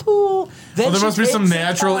it in the pool. Then Well, there must be some takes it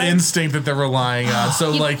natural back. instinct that they're relying on. So,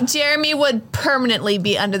 like, Jeremy would permanently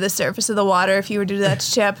be under the surface of the water if you were to do that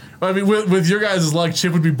to Chip. I mean, with your guys' luck,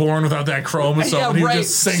 Chip would be born without that chromosome, Yeah, and he would right.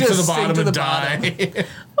 just sink Just to the sink bottom to and the die.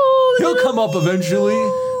 Oh, He'll come up eventually.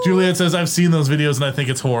 Juliet says, I've seen those videos and I think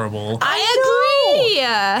it's horrible. I agree.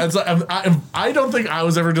 It's like, I don't think I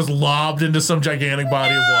was ever just lobbed into some gigantic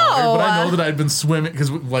body of water, but I know that I'd been swimming, because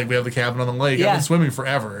like we have the cabin on the lake. Yeah. I've been swimming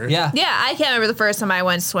forever. Yeah. Yeah, I can't remember the first time I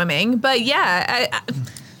went swimming, but yeah,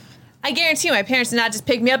 I guarantee my parents did not just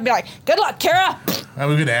pick me up and be like, "Good luck, Kara." I mean,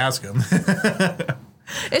 we could ask him.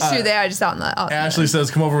 It's true, they are just out in the. Ashley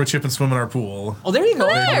says, come over with Chip and swim in our pool. Oh, there you go.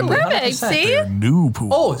 There, perfect. 100%. See? New pool.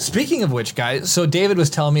 Oh, speaking of which, guys, so David was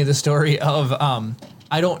telling me the story of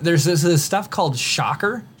there's this stuff called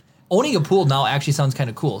Shocker. Owning a pool now actually sounds kind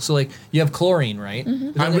of cool. So like you have chlorine, right?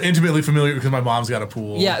 I'm intimately familiar because my mom's got a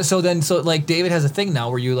pool. Yeah, so like David has a thing now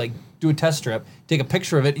where you like do a test strip, take a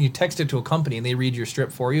picture of it, and you text it to a company, and they read your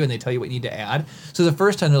strip for you, and they tell you what you need to add. So the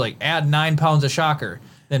first time they're like, add 9 pounds of Shocker.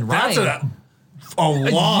 Then That's Ryan, a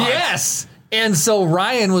lot. yes. And so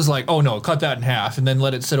Ryan was like, oh no, cut that in half, and then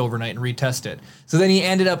let it sit overnight and retest it. So then he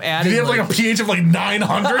ended up adding. Did he have like a pH of like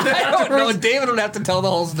 900? I don't know. David would have to tell the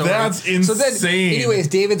whole story. That's So then, insane. anyways,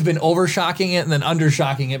 David's been overshocking it and then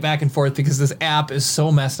undershocking it back and forth because this app is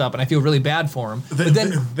so messed up, and I feel really bad for him. But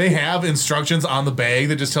then, They have instructions on the bag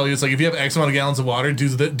that just tell you it's like if you have X amount of gallons of water, do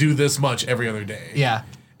this much every other day. yeah,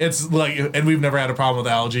 It's like, and we've never had a problem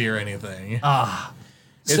with algae or anything.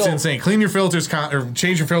 It's so- insane. Clean your filters or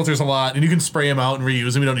change your filters a lot, and you can spray them out and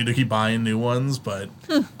reuse them. You don't need to keep buying new ones. But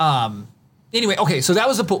Anyway, okay, so that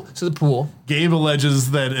was the pool. So the pool. Gabe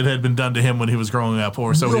alleges that it had been done to him when he was growing up,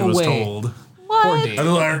 or so he No was way. told. What? Poor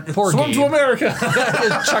Dave. Poor Swim Gabe. to America.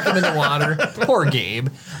 Just chuck him in the water. Poor Gabe.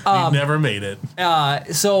 he never made it.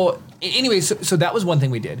 So that was one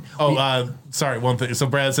thing we did. Sorry, one thing. So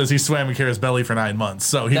Brad says he swam in Kara's belly for 9 months,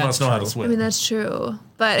 so he That's must know how to true. swim. I mean, that's true.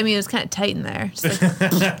 But I mean, it was kind of tight in there. Just like,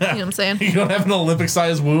 you know what I'm saying? You don't have an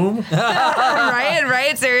Olympic-sized womb?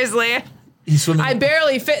 Right? Seriously. He's swimming. I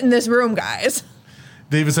barely fit in this room, guys.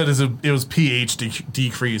 David said it was pH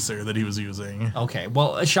decreaser that he was using. Okay,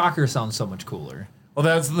 well, a Shocker sounds so much cooler. Well,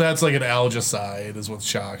 that's like an algicide is what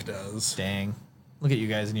Shock does. Dang, look at you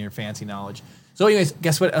guys and your fancy knowledge. So, anyways,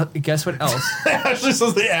 guess what else? Ashley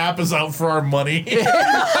says the app is out for our money.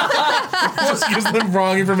 Just gives them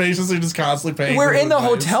wrong information, so you're just constantly paying. We're for in the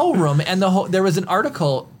advice. hotel room, and there was an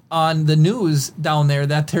article on the news down there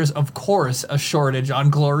that there's, of course, a shortage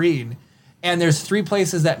on chlorine. And there's 3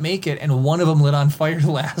 places that make it, and one of them lit on fire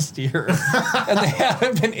last year. And they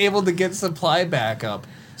haven't been able to get supply back up.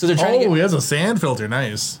 So they're trying Oh, to he has a sand filter.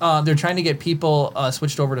 Nice. they're trying to get people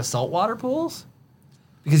switched over to saltwater pools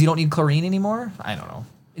because you don't need chlorine anymore. I don't know.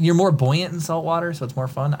 And you're more buoyant in saltwater, so it's more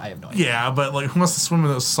fun. I have no idea. Yeah, but like, who wants to swim in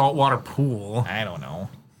a saltwater pool? I don't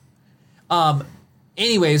know.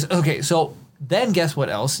 Anyways, okay, so then guess what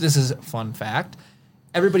else? This is a fun fact.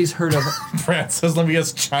 Everybody's heard of Brad says, "Let me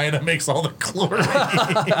guess, China makes all the chlorine."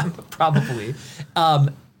 probably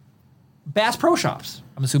Bass Pro Shops.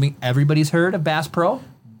 I'm assuming everybody's heard of Bass Pro.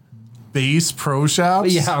 Base Pro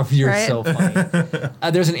Shops. Yeah, you're Right. so funny.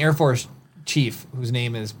 There's an Air Force chief whose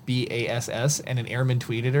name is BASS, and an airman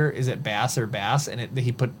tweeted her, "Is it Bass or Bass?" And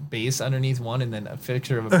he put base underneath one, and then a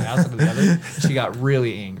picture of a bass under the other. She got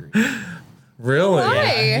really angry. Really? Why?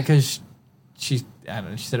 Yeah, because she I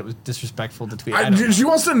don't know. She said it was disrespectful to tweet. I don't know. She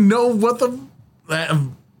wants to know what the.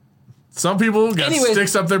 Some people got Anyways,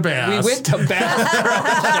 sticks up their bass. We went to Bass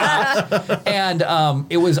Pro Shop, and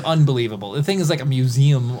it was unbelievable. The thing is like a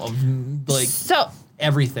museum of like So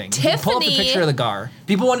everything. You can pull up the Tiffany- picture of the gar.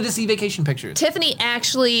 People wanted to see vacation pictures. Tiffany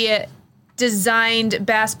actually designed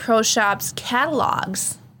Bass Pro Shops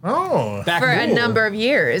catalogs Oh. Back for a then. number of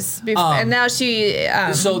years, and now she.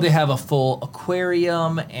 So they have a full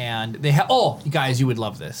aquarium, and they have. Oh, you guys, you would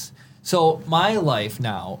love this. So my life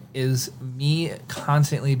now is me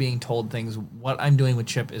constantly being told things. What I'm doing with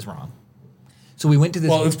Chip is wrong. So we went to this.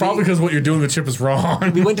 Well, it's probably because what you're doing with Chip is wrong.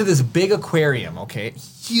 we went to this big aquarium. Okay,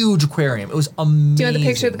 huge aquarium. It was amazing. Do you want the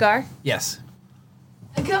picture of the gar? Yes.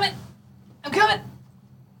 I'm coming. I'm coming.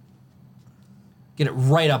 Get it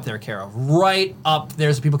right up there, Carol. Right up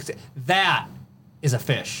there so people can see. That is a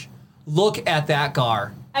fish. Look at that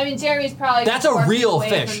gar. I mean, Jeremy's probably. That's a 4 feet real away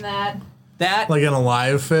fish. From that. That Like an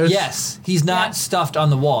alive fish? yes, he's not Yeah. stuffed on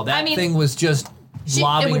the wall. That I mean, thing was just It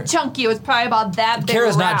lobbing. was chunky. It was probably about that big.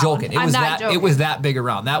 Kara's not around. joking. It I'm was not that. joking. It was that big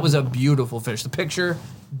around. That was a beautiful fish. The picture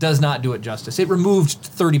does not do it justice. It removed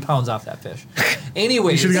 30 pounds off that fish.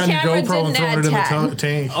 Anyways, You should have gotten your camera GoPro and didn't thrown it in add the 10.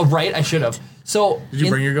 tank. oh, right, I should have. So Did you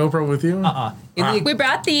bring your GoPro with you? in the We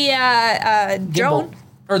brought the drone. gimbal-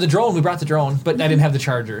 or the drone? We brought the drone, but I didn't have the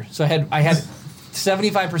charger, so I had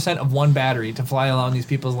 75% of one battery to fly along these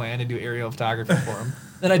people's land and do aerial photography for them.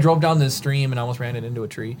 Then I drove down this stream and almost ran it into a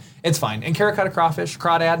tree. It's fine. And Kara caught a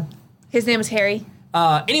crawdad. His name is Harry.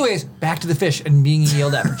 Anyways, back to the fish and being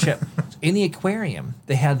yelled at for Chip. In the aquarium,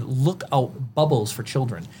 they had lookout bubbles for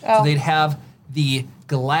children. Oh. So they'd have the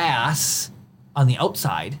glass on the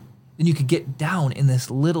outside, then you could get down in this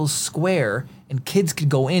little square and kids could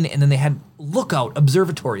go in, and then they had lookout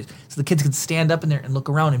observatories. So the kids could stand up in there and look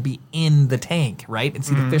around and be in the tank, right? And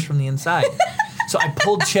see the fish from the inside. So I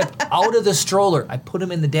pulled Chip out of the stroller. I put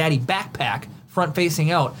him in the daddy backpack, front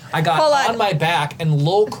facing out. I got Hold on. on my back and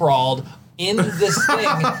low crawled in this thing.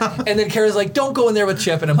 And then Kara's like, don't go in there with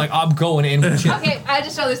Chip. And I'm like, I'm going in with Chip. Okay, I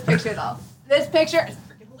just show this picture though. This picture is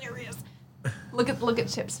freaking hilarious. Look at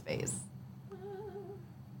Chip's face.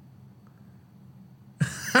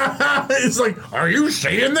 It's like, are you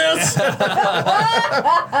seeing this? A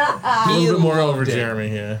little bit more over loved it. Jeremy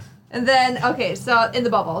here. And then okay, so in the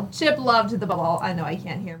bubble, Chip loved the bubble. I know I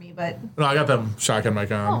can't hear me, but No, I got the shotgun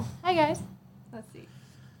mic on. oh, hi guys. Let's see.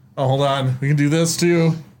 Oh, hold on. We can do this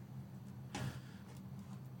too.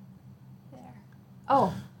 There.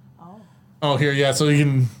 Oh. Oh, here, yeah. So you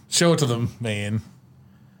can show it to the man.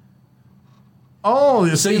 Oh,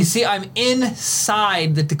 you So you see, I'm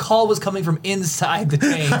inside. The call was coming from inside the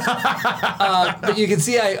tank. But you can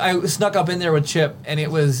see I snuck up in there with Chip, and it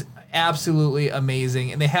was absolutely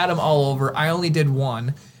amazing. And they had them all over. I only did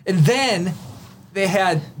one. And then they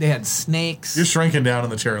had snakes. You're shrinking down in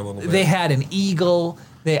the chair a little bit. They had an eagle.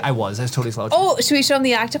 I was totally slouching. Oh, should we show him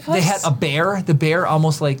the octopus? They had a bear. The bear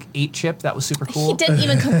almost like ate Chip. That was super cool. He didn't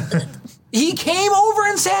even come. He came over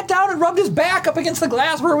and sat down and rubbed his back up against the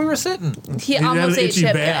glass where we were sitting. He had almost an ate itchy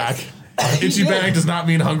Chip. back. Guys. Itchy back does not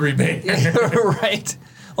mean hungry bear. Right.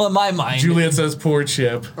 Well, in my mind. Juliet says poor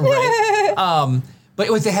Chip. Right. But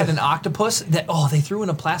it was, they had an octopus that, they threw in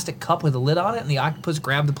a plastic cup with a lid on it, and the octopus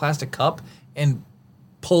grabbed the plastic cup and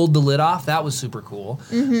pulled the lid off. That was super cool.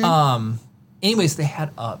 Anyways, they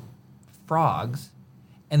had frogs,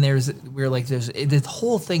 and there's this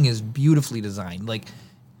whole thing is beautifully designed, like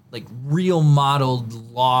real modeled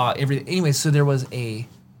everything. Anyway, so there was a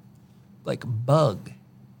bug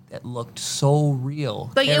that looked so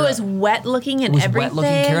real. Like it Kara- was wet looking and it was everything. wet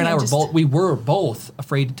looking. Kara and I just- we were both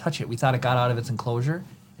afraid to touch it. We thought it got out of its enclosure.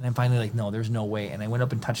 And I'm finally like, no, there's no way. And I went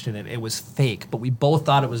up and touched it, and it was fake, but we both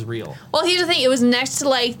thought it was real. Well, here's the thing. It was next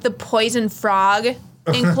to the poison frog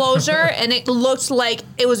enclosure, and it looked like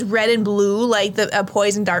it was red and blue, like a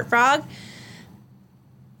poison dart frog.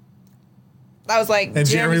 I was like, And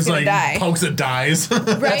Jeremy's Jeremy's gonna like die. pokes it, dies. Right,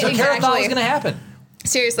 That's what Kara thought was exactly. going to happen.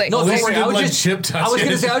 Seriously. No, At least don't worry. you I didn't was let just, Chip touch I was going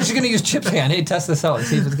to it. say, I was just going to use Chip's hand. Hey, test this out.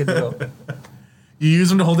 See if it's good to go. You use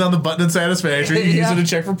them to hold down the button in Satisfactory. You use Yeah. it to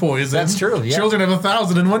check for poison. That's true, yeah. Children have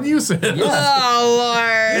 1,001 uses.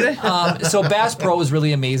 Oh Lord. So Bass Pro is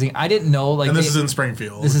really amazing. I didn't know. And this is in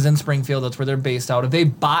Springfield. This is in Springfield. That's where they're based out of. They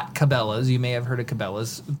bought Cabela's. You may have heard of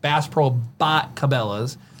Cabela's. Bass Pro bought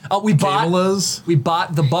Cabela's. We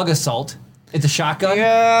bought the Bug Assault. It's a shotgun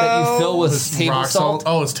that you fill with It's table rock salt.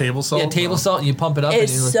 Oh, it's table salt. Yeah, table salt, and you pump it up.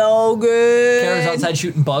 It's and you so good. Kara's outside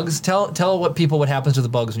shooting bugs. Tell what happens to the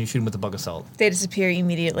bugs when you shoot them with the Bug Assault. They disappear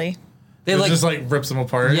immediately. They It just rips them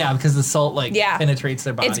apart. yeah, because the salt Yeah. penetrates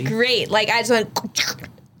their body. It's great. Like I just went,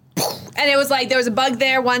 and it was like there was a bug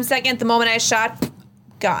there 1 second. The moment I shot,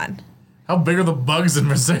 gone. How big are the bugs in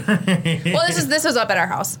Missouri? Well, this was up at our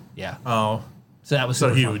house. Yeah. Oh, So that was so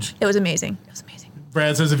super fun. huge. It was amazing. It was amazing.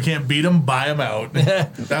 Brad says if you can't beat them, buy them out.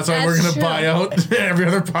 That's why we're That's going to true. buy out every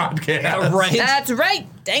other podcast. Right. That's right.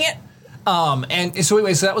 Dang it. And so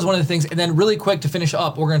anyway, so that was one of the things. And then really quick to finish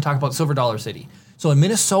up, we're going to talk about Silver Dollar City. So in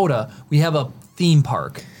Minnesota, we have a theme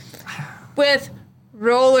park. With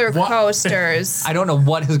roller What? coasters. I don't know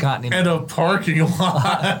what has gotten in. And a parking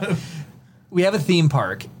lot. We have a theme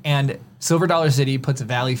park, and Silver Dollar City puts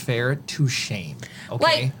Valley Fair to shame.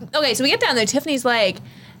 Okay. Okay, so we get down there. Tiffany's like,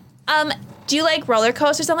 do you like roller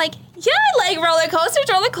coasters? I'm like, yeah, I like roller coasters.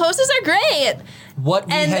 Roller coasters are great. What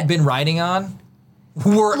we and- had been riding on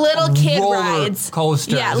were Little kid roller rides.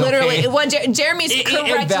 coasters. Yeah, literally. okay? Well, Jeremy's At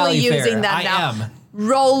correctly Valley Fair. using them I now. am.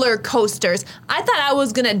 Roller coasters. I thought I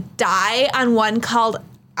was gonna die on one called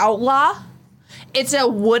Outlaw. It's a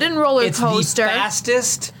wooden roller It's coaster. the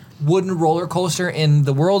fastest wooden roller coaster in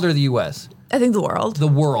the world or the U.S.? I think the world. The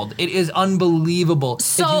world. It is unbelievable.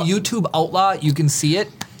 So- if you YouTube Outlaw, you can see it.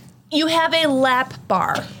 You have a lap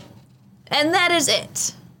bar, and that is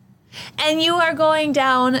it. And you are going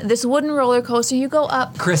down this wooden roller coaster. You go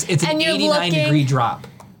up. Chris, it's an and you're 89-degree drop.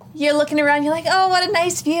 You're looking around. You're like, oh, what a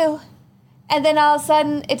nice view. And then all of a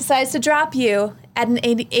sudden, it decides to drop you at an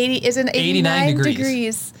 89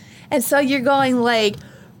 degrees. And so you're going like,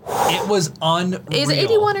 It was unreal. Is it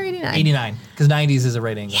 81 or 89? 89, because 90s is a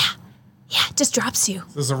right angle. yeah, it just drops you.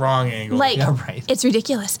 This is the wrong angle. Like, Yeah, right. It's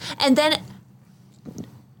ridiculous. And then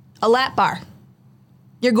a lap bar.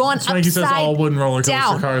 You're going Frankie says all wooden roller coaster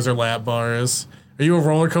down. cars are lap bars. Are you a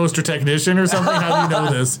roller coaster technician or something? How do you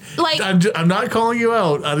know this? Like- I'm not calling you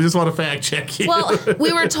out. I just want to fact check you. Well,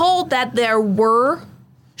 we were told that there were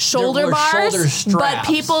shoulder were bars, shoulder but straps.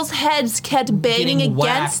 people's heads kept banging Getting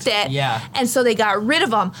against whacked, it, yeah. and so they got rid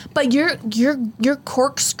of them. But you're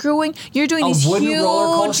corkscrewing. You're doing these A wooden huge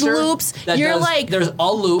roller coaster loops. that You're does- like, there's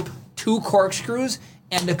a loop, 2 corkscrews,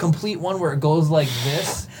 and a complete one where it goes like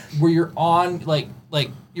this, where you're on like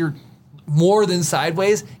you're more than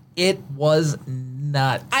sideways. It was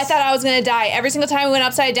nuts. I thought I was gonna die every single time we went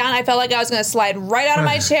upside down. I felt like I was gonna slide right out of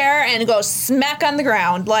my chair and go smack on the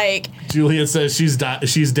ground. Like, Juliet says she's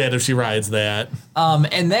dead if she rides that.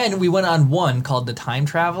 And then we went on one called the Time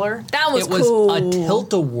Traveler. That was It was cool. a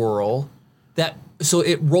tilt-a-whirl so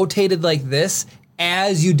it rotated like this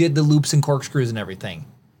as you did the loops and corkscrews and everything.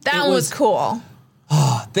 that It was cool.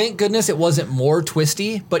 Thank goodness it wasn't more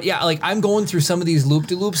twisty. But yeah, like I'm going through some of these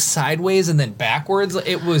loop-de-loops sideways and then backwards.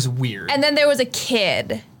 It was weird. And then there was a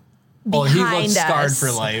kid behind he looked scarred us. for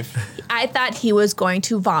life. I thought he was going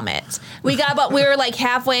to vomit. We were like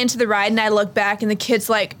halfway into the ride, and I looked back, and the kid's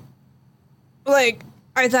like, I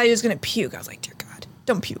thought he was gonna puke. I was like, dear God,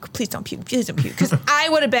 don't puke, please don't puke, because I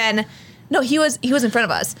would have been. No, he was in front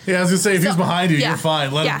of us. Yeah, I was gonna say if he's behind you, Yeah. you're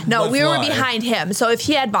fine. Let him No, let we were fly. behind him. So if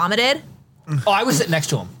he had vomited, Oh, I was sitting next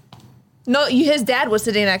to him. no, his dad was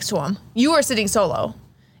sitting next to him. You were sitting solo.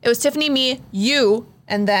 It was Tiffany, me, you,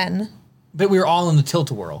 and then But we were all in the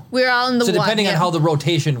tilt-a-whirl. we were all in the So one. depending on yeah. how the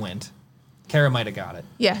rotation went, Kara might have got it.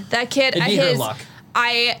 Yeah, that kid. It'd be her luck.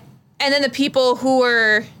 And then the people who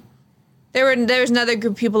were there was another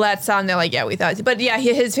group of people that saw him. They're like, yeah, we thought, but yeah,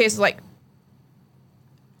 his face was like,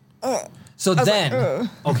 So then,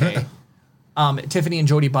 okay, Tiffany and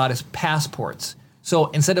Jody bought us passports. So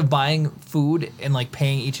instead of buying food and like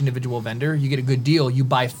paying each individual vendor, you get a good deal. You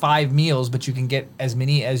buy 5 meals, but you can get as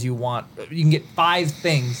many as you want. You can get 5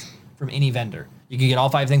 things from any vendor. You can get all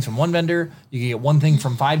 5 things from one vendor. You can get one thing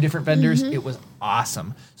from 5 different vendors. It was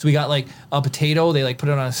awesome. So we got like a potato. They like put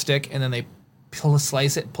it on a stick and then they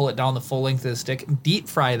slice it, pull it down the full length of the stick, deep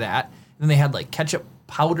fry that. And then they had like ketchup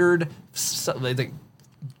powdered, like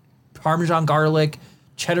Parmesan garlic,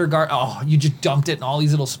 cheddar garlic. Oh, you just dumped it and all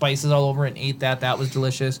these little spices all over it and ate that. That was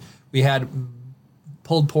delicious. We had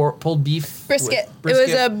pulled beef brisket. with It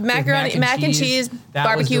was a with mac and cheese That was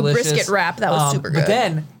barbecue delicious. brisket wrap. That was super good. But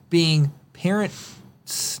then being parents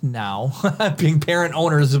now, being parent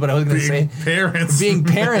owners is what I was going to say. Parents. Being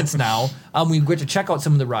parents now, we get to check out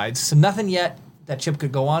some of the rides. So nothing yet that Chip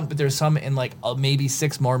could go on, but there's some in like maybe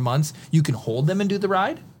 6 more months. You can hold them and do the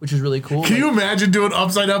ride, which is really cool. Can you imagine doing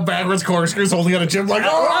upside down backwards corkscrews holding on a chip like,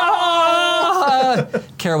 oh!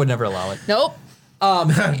 Kara would never allow it. Nope.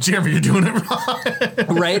 Jeremy, you're doing it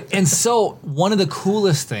wrong. Right? And so one of the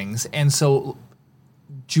coolest things, and so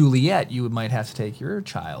Juliet, you might have to take your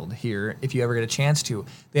child here if you ever get a chance to.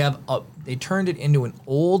 They turned it into an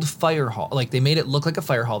old fire hall. Like they made it look like a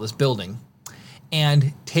fire hall, this building,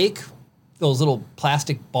 and take those little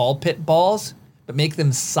plastic ball pit balls, but make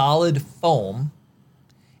them solid foam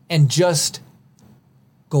and just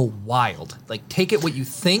go wild. Like take it what you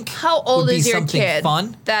think How old would be is your something kid?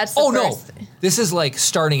 fun. That's the oh first no. This is like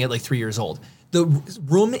starting at like 3 years old. The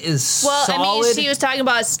room is Well, solid. I mean, she was talking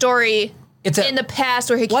about a story It's a- in the past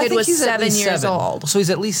where her Well, I kid think was he's at 7 least years 7. old. So he's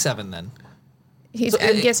at least 7 then.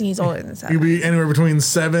 I'm guessing he's older than 7. You'd be anywhere between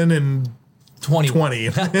 7 and 20. 20.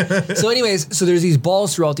 So anyways, so there's these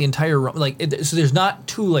balls throughout the entire room. So there's not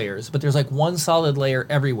 2 layers, but there's like one solid layer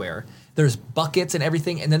everywhere. There's buckets and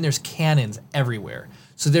everything, and then there's cannons everywhere.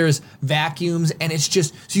 So there's vacuums, and it's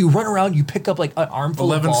just, so you run around, you pick up like an armful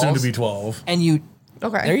 11 of balls. soon to be 12. And you,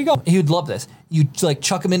 Okay. there you go. You'd love this. You like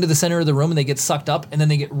chuck them into the center of the room and they get sucked up and then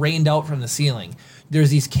they get rained out from the ceiling. There's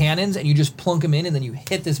these cannons and you just plunk them in and then you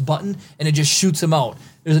hit this button and it just shoots them out.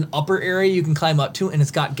 There's an upper area you can climb up to and it's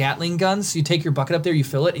got Gatling guns. So you take your bucket up there, you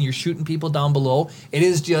fill it and you're shooting people down below. It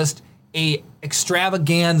is just a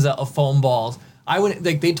extravaganza of foam balls. I went,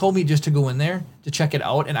 like they told me just to go in there to check it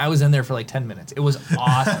out, and I was in there for like 10 minutes. It was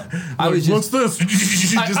awesome. I was What's just.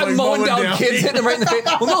 this? I'm mowing down kids, hitting them right in the face.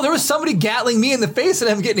 Well, no, there was somebody gatling me in the face, and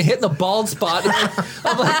I'm getting hit in the bald spot.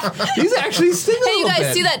 I'm like, he's actually stinging a Hey, you little guys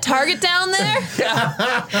bit. see that target down there?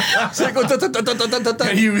 It's like,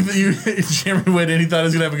 Jeremy went in, he thought he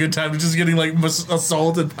was gonna have a good time, just getting like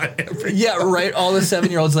assaulted by everyone. yeah, right. All the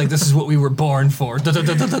 7-year-olds like, this is what we were born for.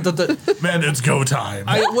 Man, it's go time.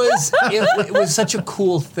 It was such a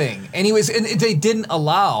cool thing. Anyways, and they didn't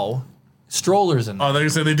allow strollers in there. Oh, they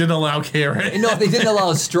said they didn't allow Karen. No, they didn't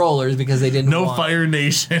allow strollers because they didn't No want, Fire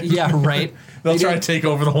Nation. Yeah, right. They'll They try to didn't- take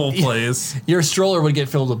over the whole place. Your stroller would get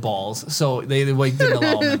filled with balls, so they like, didn't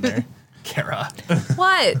allow them in there. Kara.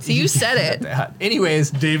 What? You said it. That.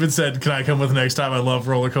 Anyways, David said, "Can I come with next time? I love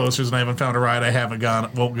roller coasters, and I haven't found a ride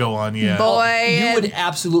won't go on yet." Boy. you would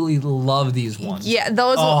absolutely love these ones. Yeah,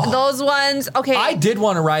 those ones. Okay. I did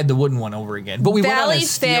want to ride the wooden one over again, but we went on Valley a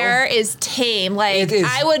steel. Fair is tame. Like It is.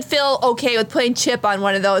 I would feel okay with putting Chip on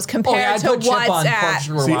one of those Oh, compared yeah, I'd to put Chip what's on at. Parks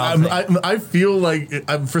and See, Wild Thing. I feel like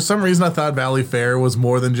for some reason I thought Valley Fair was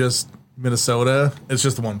more than just Minnesota. It's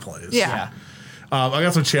just one place. Yeah. I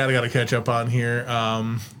got some chat I got to catch up on here.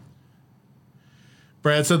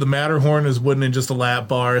 Brad said the Matterhorn is wooden and just a lap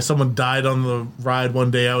bar. Someone died on the ride one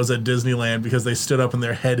day. I was at Disneyland because they stood up and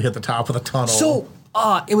their head hit the top of the tunnel. So,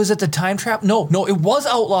 it was at the time trap? No, it was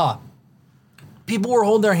Outlaw. People were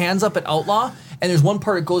holding their hands up at Outlaw, and there's one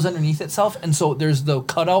part that goes underneath itself, and so there's the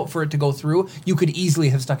cutout for it to go through. You could easily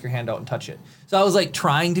have stuck your hand out and touch it. So I was like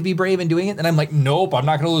trying to be brave and doing it, and I'm like, nope, I'm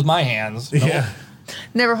not going to lose my hands. Nope. yeah,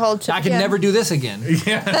 Never hold Chip. I can again. never do this again.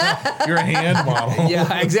 you're a hand model.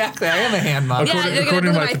 Yeah, exactly. I am a hand model. Yeah, According- you're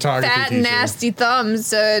according gonna to put my photography fat, teacher. nasty thumbs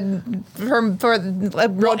for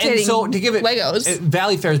rotating And so to give it, Legos.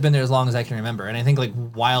 Valley Fair's been there as long as I can remember, and I think like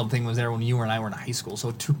Wild Thing was there when you and I were in high school,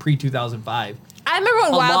 so pre 2005. I remember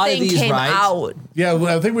when a lot Wild of Thing these came rides- out. Yeah,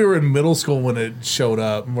 well, I think we were in middle school when it showed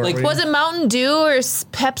up. Like, Was it Mountain Dew or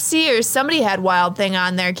Pepsi or somebody had Wild Thing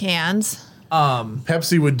on their cans?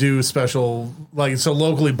 Pepsi would do special, like, so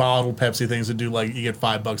locally bottled Pepsi things would do, like, you get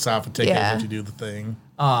 $5 off a ticket Yeah. if you do the thing.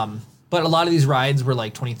 But a lot of these rides were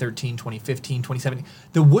like 2013, 2015, 2017.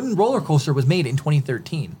 The wooden roller coaster was made in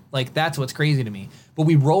 2013. Like, that's what's crazy to me. But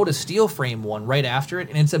we rode a steel frame one right after it,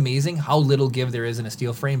 and it's amazing how little give there is in a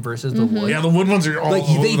steel frame versus the wood. Yeah, the wood ones are all Like,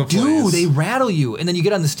 over they the do. place. They rattle you. And then you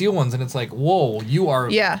get on the steel ones, and it's like, whoa, you are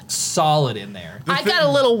Yeah. solid in there. I got a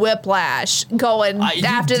little whiplash going You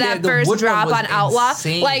after did. that The first wood one drop was on Outlaw.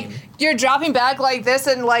 insane. Like you're dropping back like this,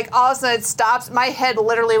 and like all of a sudden it stops. My head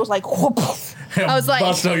literally was like, whoop. I was like,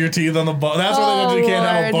 bust out your teeth on the bar. That's why Oh, they can't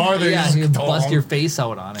have a Lord. bar there. Yeah, just you bust boom. your face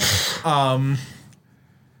out on it.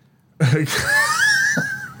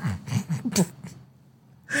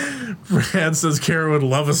 Brad says Kara would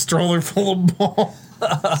love a stroller full of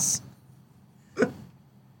balls.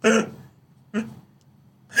 oh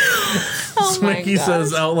my Swanky gosh.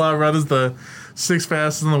 says Outlaw Run is the 6th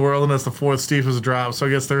fastest in the world and it's the 4th steepest drop. So I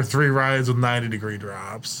guess there are 3 rides with 90-degree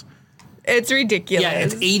drops. It's ridiculous. Yeah,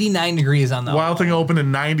 it's 89 degrees on the Wild Thing opened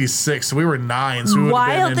in 96, so we were 9. So we would have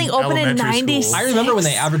Wild been Thing opened in elementary 96. school. I remember when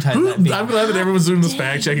they advertised that. I'm video. glad that everyone's doing this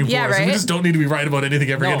fact checking for Yeah, us. We right? just don't need to be right about anything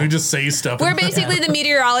ever No. again. We just say stuff. We're basically the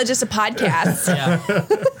meteorologist of podcasts.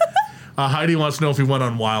 Yeah. Heidi wants to know if we went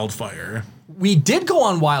on Wildfire. We did go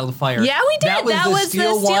on Wildfire. Yeah, we did. That was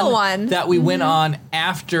the steel one. that we went on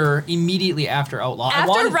immediately after Outlaw.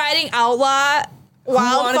 After riding Outlaw, who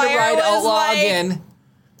wanted to Wildfire ride was Outlaw like, again.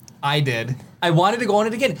 I did. I wanted to go on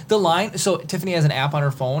it again. The line. So Tiffany has an app on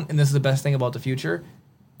her phone, and this is the best thing about the future.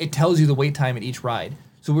 It tells you the wait time at each ride.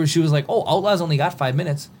 So she was like, "Oh, Outlaw's only got 5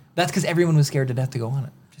 minutes." That's because everyone was scared to death to go on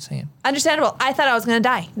it. Just saying. Understandable. I thought I was gonna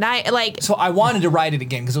die. So I wanted to ride it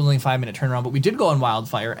again because it was only a 5-minute turnaround, but we did go on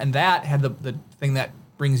Wildfire, and that had the thing that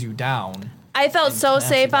brings you down. I felt so Nasty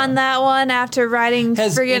safe on down. that one after riding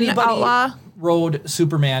Has friggin' anybody Outlaw. rode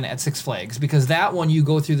Superman at Six Flags? Because that one you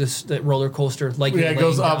go through the roller coaster like Yeah, you're it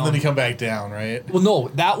goes laying up and then down. you come back down, right? Well, no,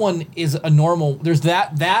 that one is a normal. There's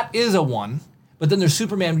that is a one, but then there's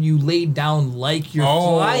Superman where you lay down like you're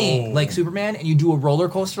Oh. flying like Superman, and you do a roller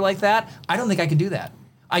coaster like that. I don't think I could do that.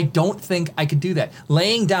 I don't think I could do that.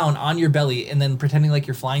 Laying down on your belly and then pretending like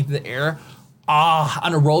you're flying through the air,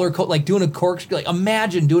 on a roller coaster, like doing a corkscrew. Like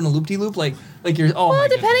imagine doing a loop-de-loop, like you're. Oh Well, my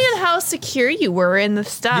depending goodness. on how secure you were in the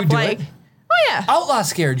stuff, You do like, it? oh yeah. Outlaw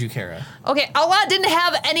scared you, Kara. Okay, Outlaw didn't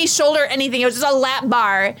have any shoulder anything. It was just a lap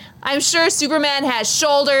bar. I'm sure Superman has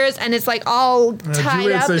shoulders and it's like all tied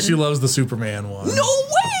Juliet up. says she and- loves the Superman one. No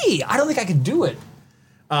way! I don't think I could do it.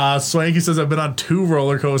 Swanky says I've been on 2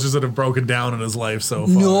 roller coasters that have broken down in his life so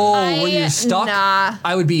far. No, when you're stuck, nah.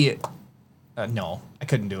 I would be. No, I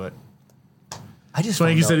couldn't do it. I just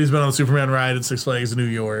Swanky found said out- he's been on the Superman ride at Six Flags in New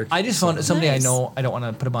York. I just found somebody Nice. I know. I don't want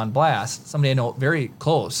to put him on blast. Somebody I know very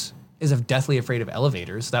close is deathly afraid of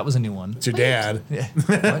elevators. That was a new one. It's your dad. Yeah.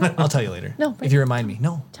 What? I'll tell you later. No, if you remind me.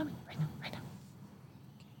 No. Tell me right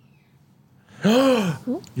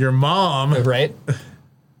now. Your mom. Right?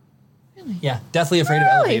 Yeah, deathly afraid of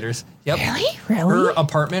Really? elevators. Yep. Really? Her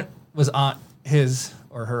apartment was on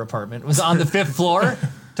her apartment was on the 5th floor.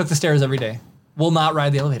 Took the stairs every day. Will not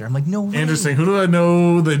ride the elevator. I'm like, no way. Interesting. Who do I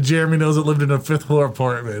know that Jeremy knows that lived in a 5th floor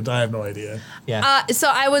apartment? I have no idea. Yeah. So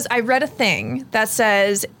I read a thing that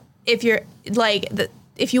says if you're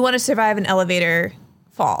if you want to survive an elevator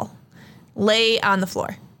fall, lay on the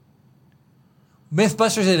floor.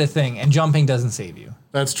 Mythbusters did a thing, and jumping doesn't save you.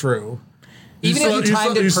 That's true. Even if you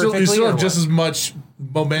timed it you perfectly, still or have just what? as much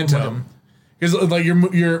momentum. Because like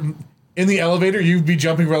you're in the elevator, you'd be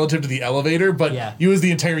jumping relative to the elevator, but Yeah. you as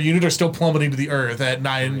the entire unit are still plummeting to the earth at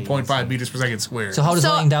 9.5 meters per second squared. So how does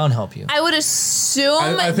So- laying down help you? I would assume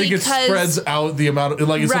I think it because spreads out the amount of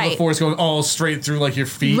like instead of Right. the force going all straight through like your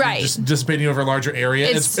feet, Right. and just dissipating over a larger area.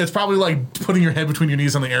 It's- It's probably like putting your head between your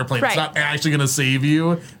knees on the airplane. It's Right. not actually going to save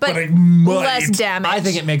you, but, but it might. less damage. I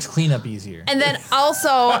think it makes cleanup easier. And then also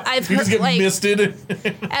I've You just heard get like misted.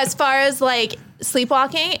 as far as like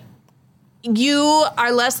sleepwalking, you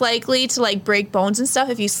are less likely to like break bones and stuff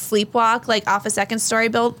if you sleepwalk like off a second story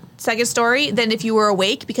than if you were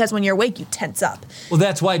awake, because when you're awake you tense up. Well,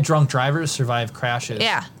 that's why drunk drivers survive crashes.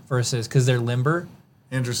 Yeah. Versus because they're limber,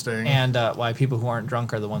 Interesting. and why people who aren't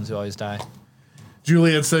drunk are the ones who always die.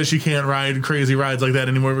 Juliet says she can't ride crazy rides like that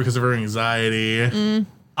anymore because of her anxiety.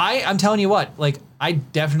 I'm telling you what, like I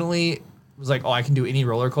definitely was like, oh, I can do any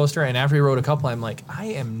roller coaster, and after we rode a couple, I'm like, I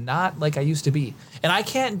am not like I used to be, and I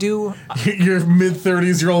can't do. Your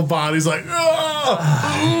mid-30s-year-old body's like,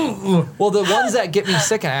 oh. Well, the ones that get me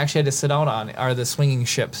sick, and I actually had to sit down on, are the swinging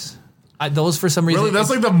ships. Those for some reason. Really?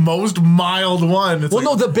 That's like the most mild one. It's Well,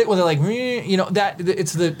 like, no, the bit where they're like, you know, that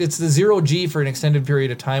it's the 0G for an extended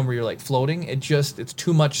period of time where you're like floating. It's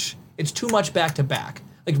too much. It's too much back to back.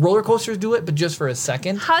 Like roller coasters do it, but just for a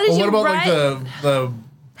second. How did Well, you what about ride? like the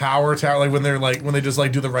power tower? Like when they just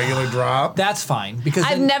like do the regular drop. That's fine because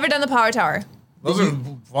I've then never done the power tower. Those are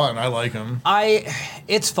fun. I like them.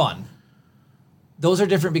 it's fun. Those are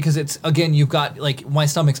different because it's again you've got like my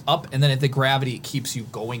stomach's up and then the gravity keeps you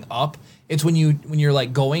going up. It's when you're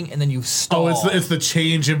like going and then you stall. Oh, it's the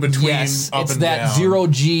change in between yes, up it's and that down.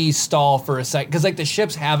 0G stall for a sec because like the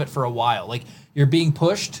ships have it for a while. Like you're being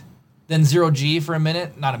pushed, then 0G for a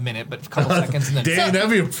minute, not a minute, but a couple seconds, and then Dang, that'd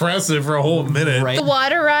be impressive for a whole minute. right. The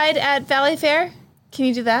water ride at Valley Fair. Can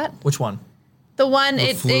you do that? Which one? The one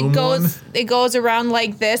The it flume goes one? it goes around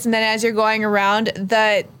like this, and then as you're going around,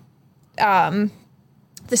 the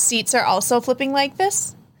seats are also flipping like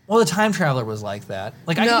this. Well, the time traveler was like that.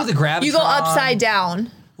 Like I can do the gravity. You go upside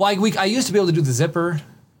down. Well, I used to be able to do the zipper,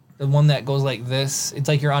 the one that goes like this. It's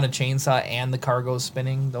like you're on a chainsaw and the car goes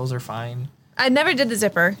spinning. Those are fine. I never did the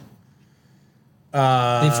zipper.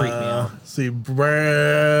 They freak me out. See,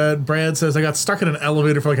 Brad says I got stuck in an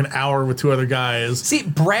elevator for like an hour with two other guys. See,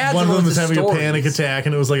 Brad. One of them was having a panic attack,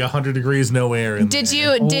 and it was like 100 degrees, no air. In Did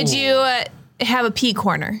there. you have a pee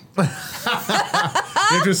corner? You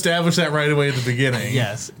have to establish that right away at the beginning.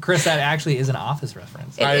 Yes, Chris, that actually is an Office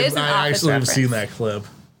reference. It is an I Office actually have reference. seen that clip.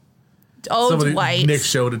 Oh, Dwight. Nick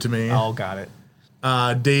showed it to me. Oh, got it.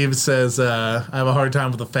 Dave says I have a hard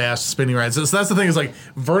time with the fast spinning rides. So that's the thing is like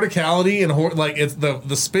verticality and like it's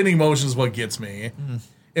the spinning motion is what gets me.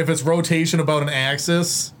 If it's rotation about an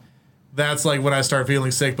axis, that's like when I start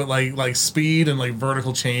feeling sick. But like speed and like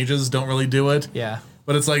vertical changes don't really do it. Yeah.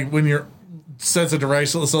 But it's like when you're sense of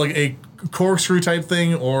direction, so like a corkscrew type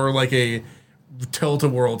thing or like a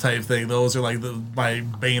tilt-a-whirl type thing. Those are like my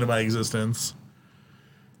bane of my existence.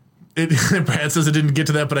 Brad says I didn't get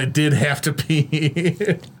to that, but I did have to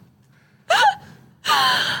pee.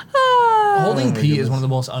 Holding pee is one of the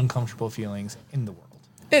most uncomfortable feelings in the world.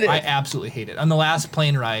 It is. I absolutely hate it. On the last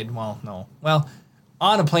plane ride, on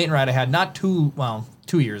a plane ride I had 2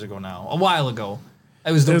 years ago now, a while ago.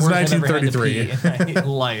 It was the was worst I've ever had to 1933. pee in my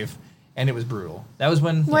life, and it was brutal. That was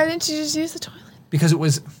when Why didn't you just use the toilet? because it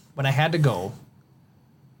was when I had to go.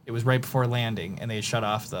 It was right before landing, and they had shut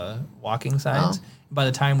off the walking signs. Oh. By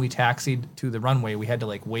the time we taxied to the runway, we had to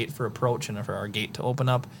like wait for approach and for our gate to open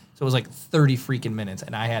up. So it was like 30 freaking minutes,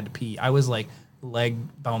 and I had to pee. I was like leg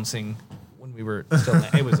bouncing when we were still.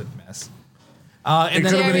 It was a mess. And It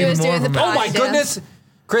could've then, been even more of a mess. oh my potty goodness, dance.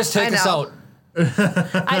 Chris, take I us know. out.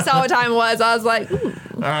 I saw what time it was. I was like, ooh.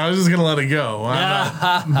 I was just gonna let it go.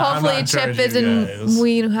 Hopefully not Chip charging is you in guys.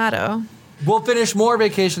 Wienuhado. We'll finish more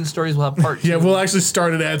vacation stories. We'll have part 2. Yeah, we'll actually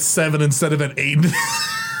start it at 7 instead of at 8.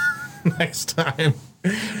 next time.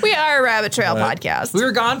 We are a rabbit trail podcast. We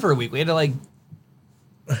were gone for a week. We had to like.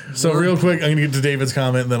 So real quick, I'm gonna get to David's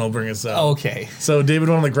comment, and then I'll bring us up. Okay. So David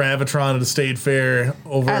went on the Gravitron at a state fair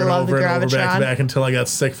over I and love over the and over, back Gravitron. to back, until I got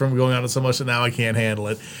sick from going on it so much that now I can't handle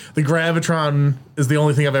it. The Gravitron is the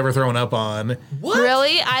only thing I've ever thrown up on. What?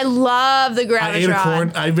 Really? I love the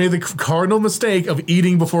Gravitron. I made the cardinal mistake of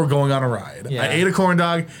eating before going on a ride. Yeah. I ate a corn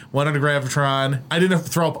dog, went on a Gravitron. I didn't have to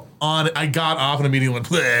throw up on it. I got off and immediately went,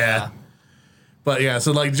 bleh. Yeah. But yeah,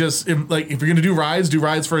 so like just if you're gonna do rides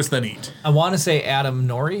first, then eat. I want to say Adam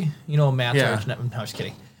Norrie. You know Matt's Yeah. arch. No, I'm just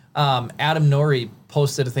kidding. Adam Norrie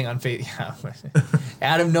posted a thing on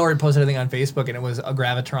Adam Norrie posted a thing on Facebook, and it was a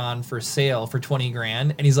Gravitron for sale for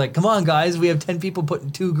 $20,000. And he's like, "Come on, guys, we have 10 people putting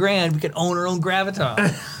 $2,000. We can own our own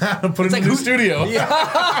Gravitron. Put it in the studio.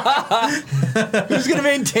 Who's gonna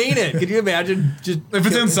maintain it? Could you imagine? Just If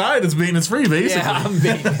it's inside, it's maintenance free, basically. yeah,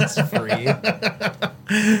 maintenance free.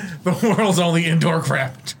 The world's only indoor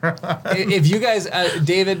Gravitron. If you guys,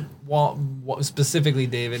 David, specifically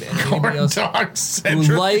David, and anybody Corn else dog who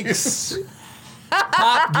central. likes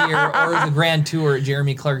Top Gear or the Grand Tour,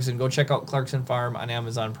 Jeremy Clarkson, go check out Clarkson Farm on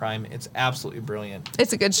Amazon Prime. It's absolutely brilliant.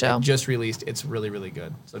 It's a good show. Just released. It's really, really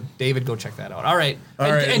good. So, David, go check that out. All right.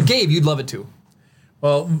 All right. And Gabe, you'd love it too.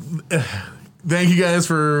 Well, thank you guys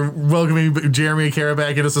for welcoming Jeremy and Kara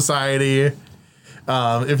back into society.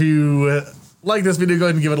 If you like this video, go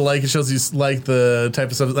ahead and give it a like. It shows you like the type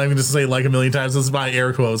of stuff. I'm going to say like a million times. This is my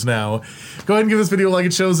air quotes now. Go ahead and give this video a like.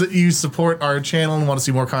 It shows that you support our channel and want to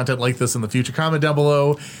see more content like this in the future. Comment down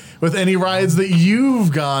below with any rides that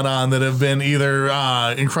you've gone on that have been either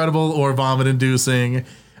incredible or vomit-inducing.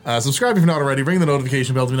 Subscribe if you're not already. Ring the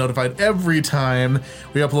notification bell to be notified every time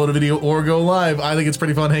we upload a video or go live. I think it's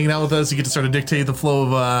pretty fun hanging out with us. You get to sort of dictate the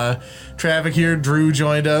flow of traffic here. Drew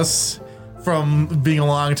joined us from being a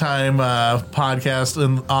long-time podcast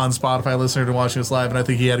and on Spotify listener to watching us live, and I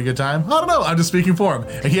think he had a good time. I don't know. I'm just speaking for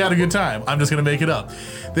him. He had a good time. I'm just going to make it up.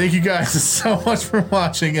 Thank you guys so much for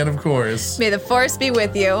watching, and of course, May the force be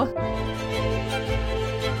with you.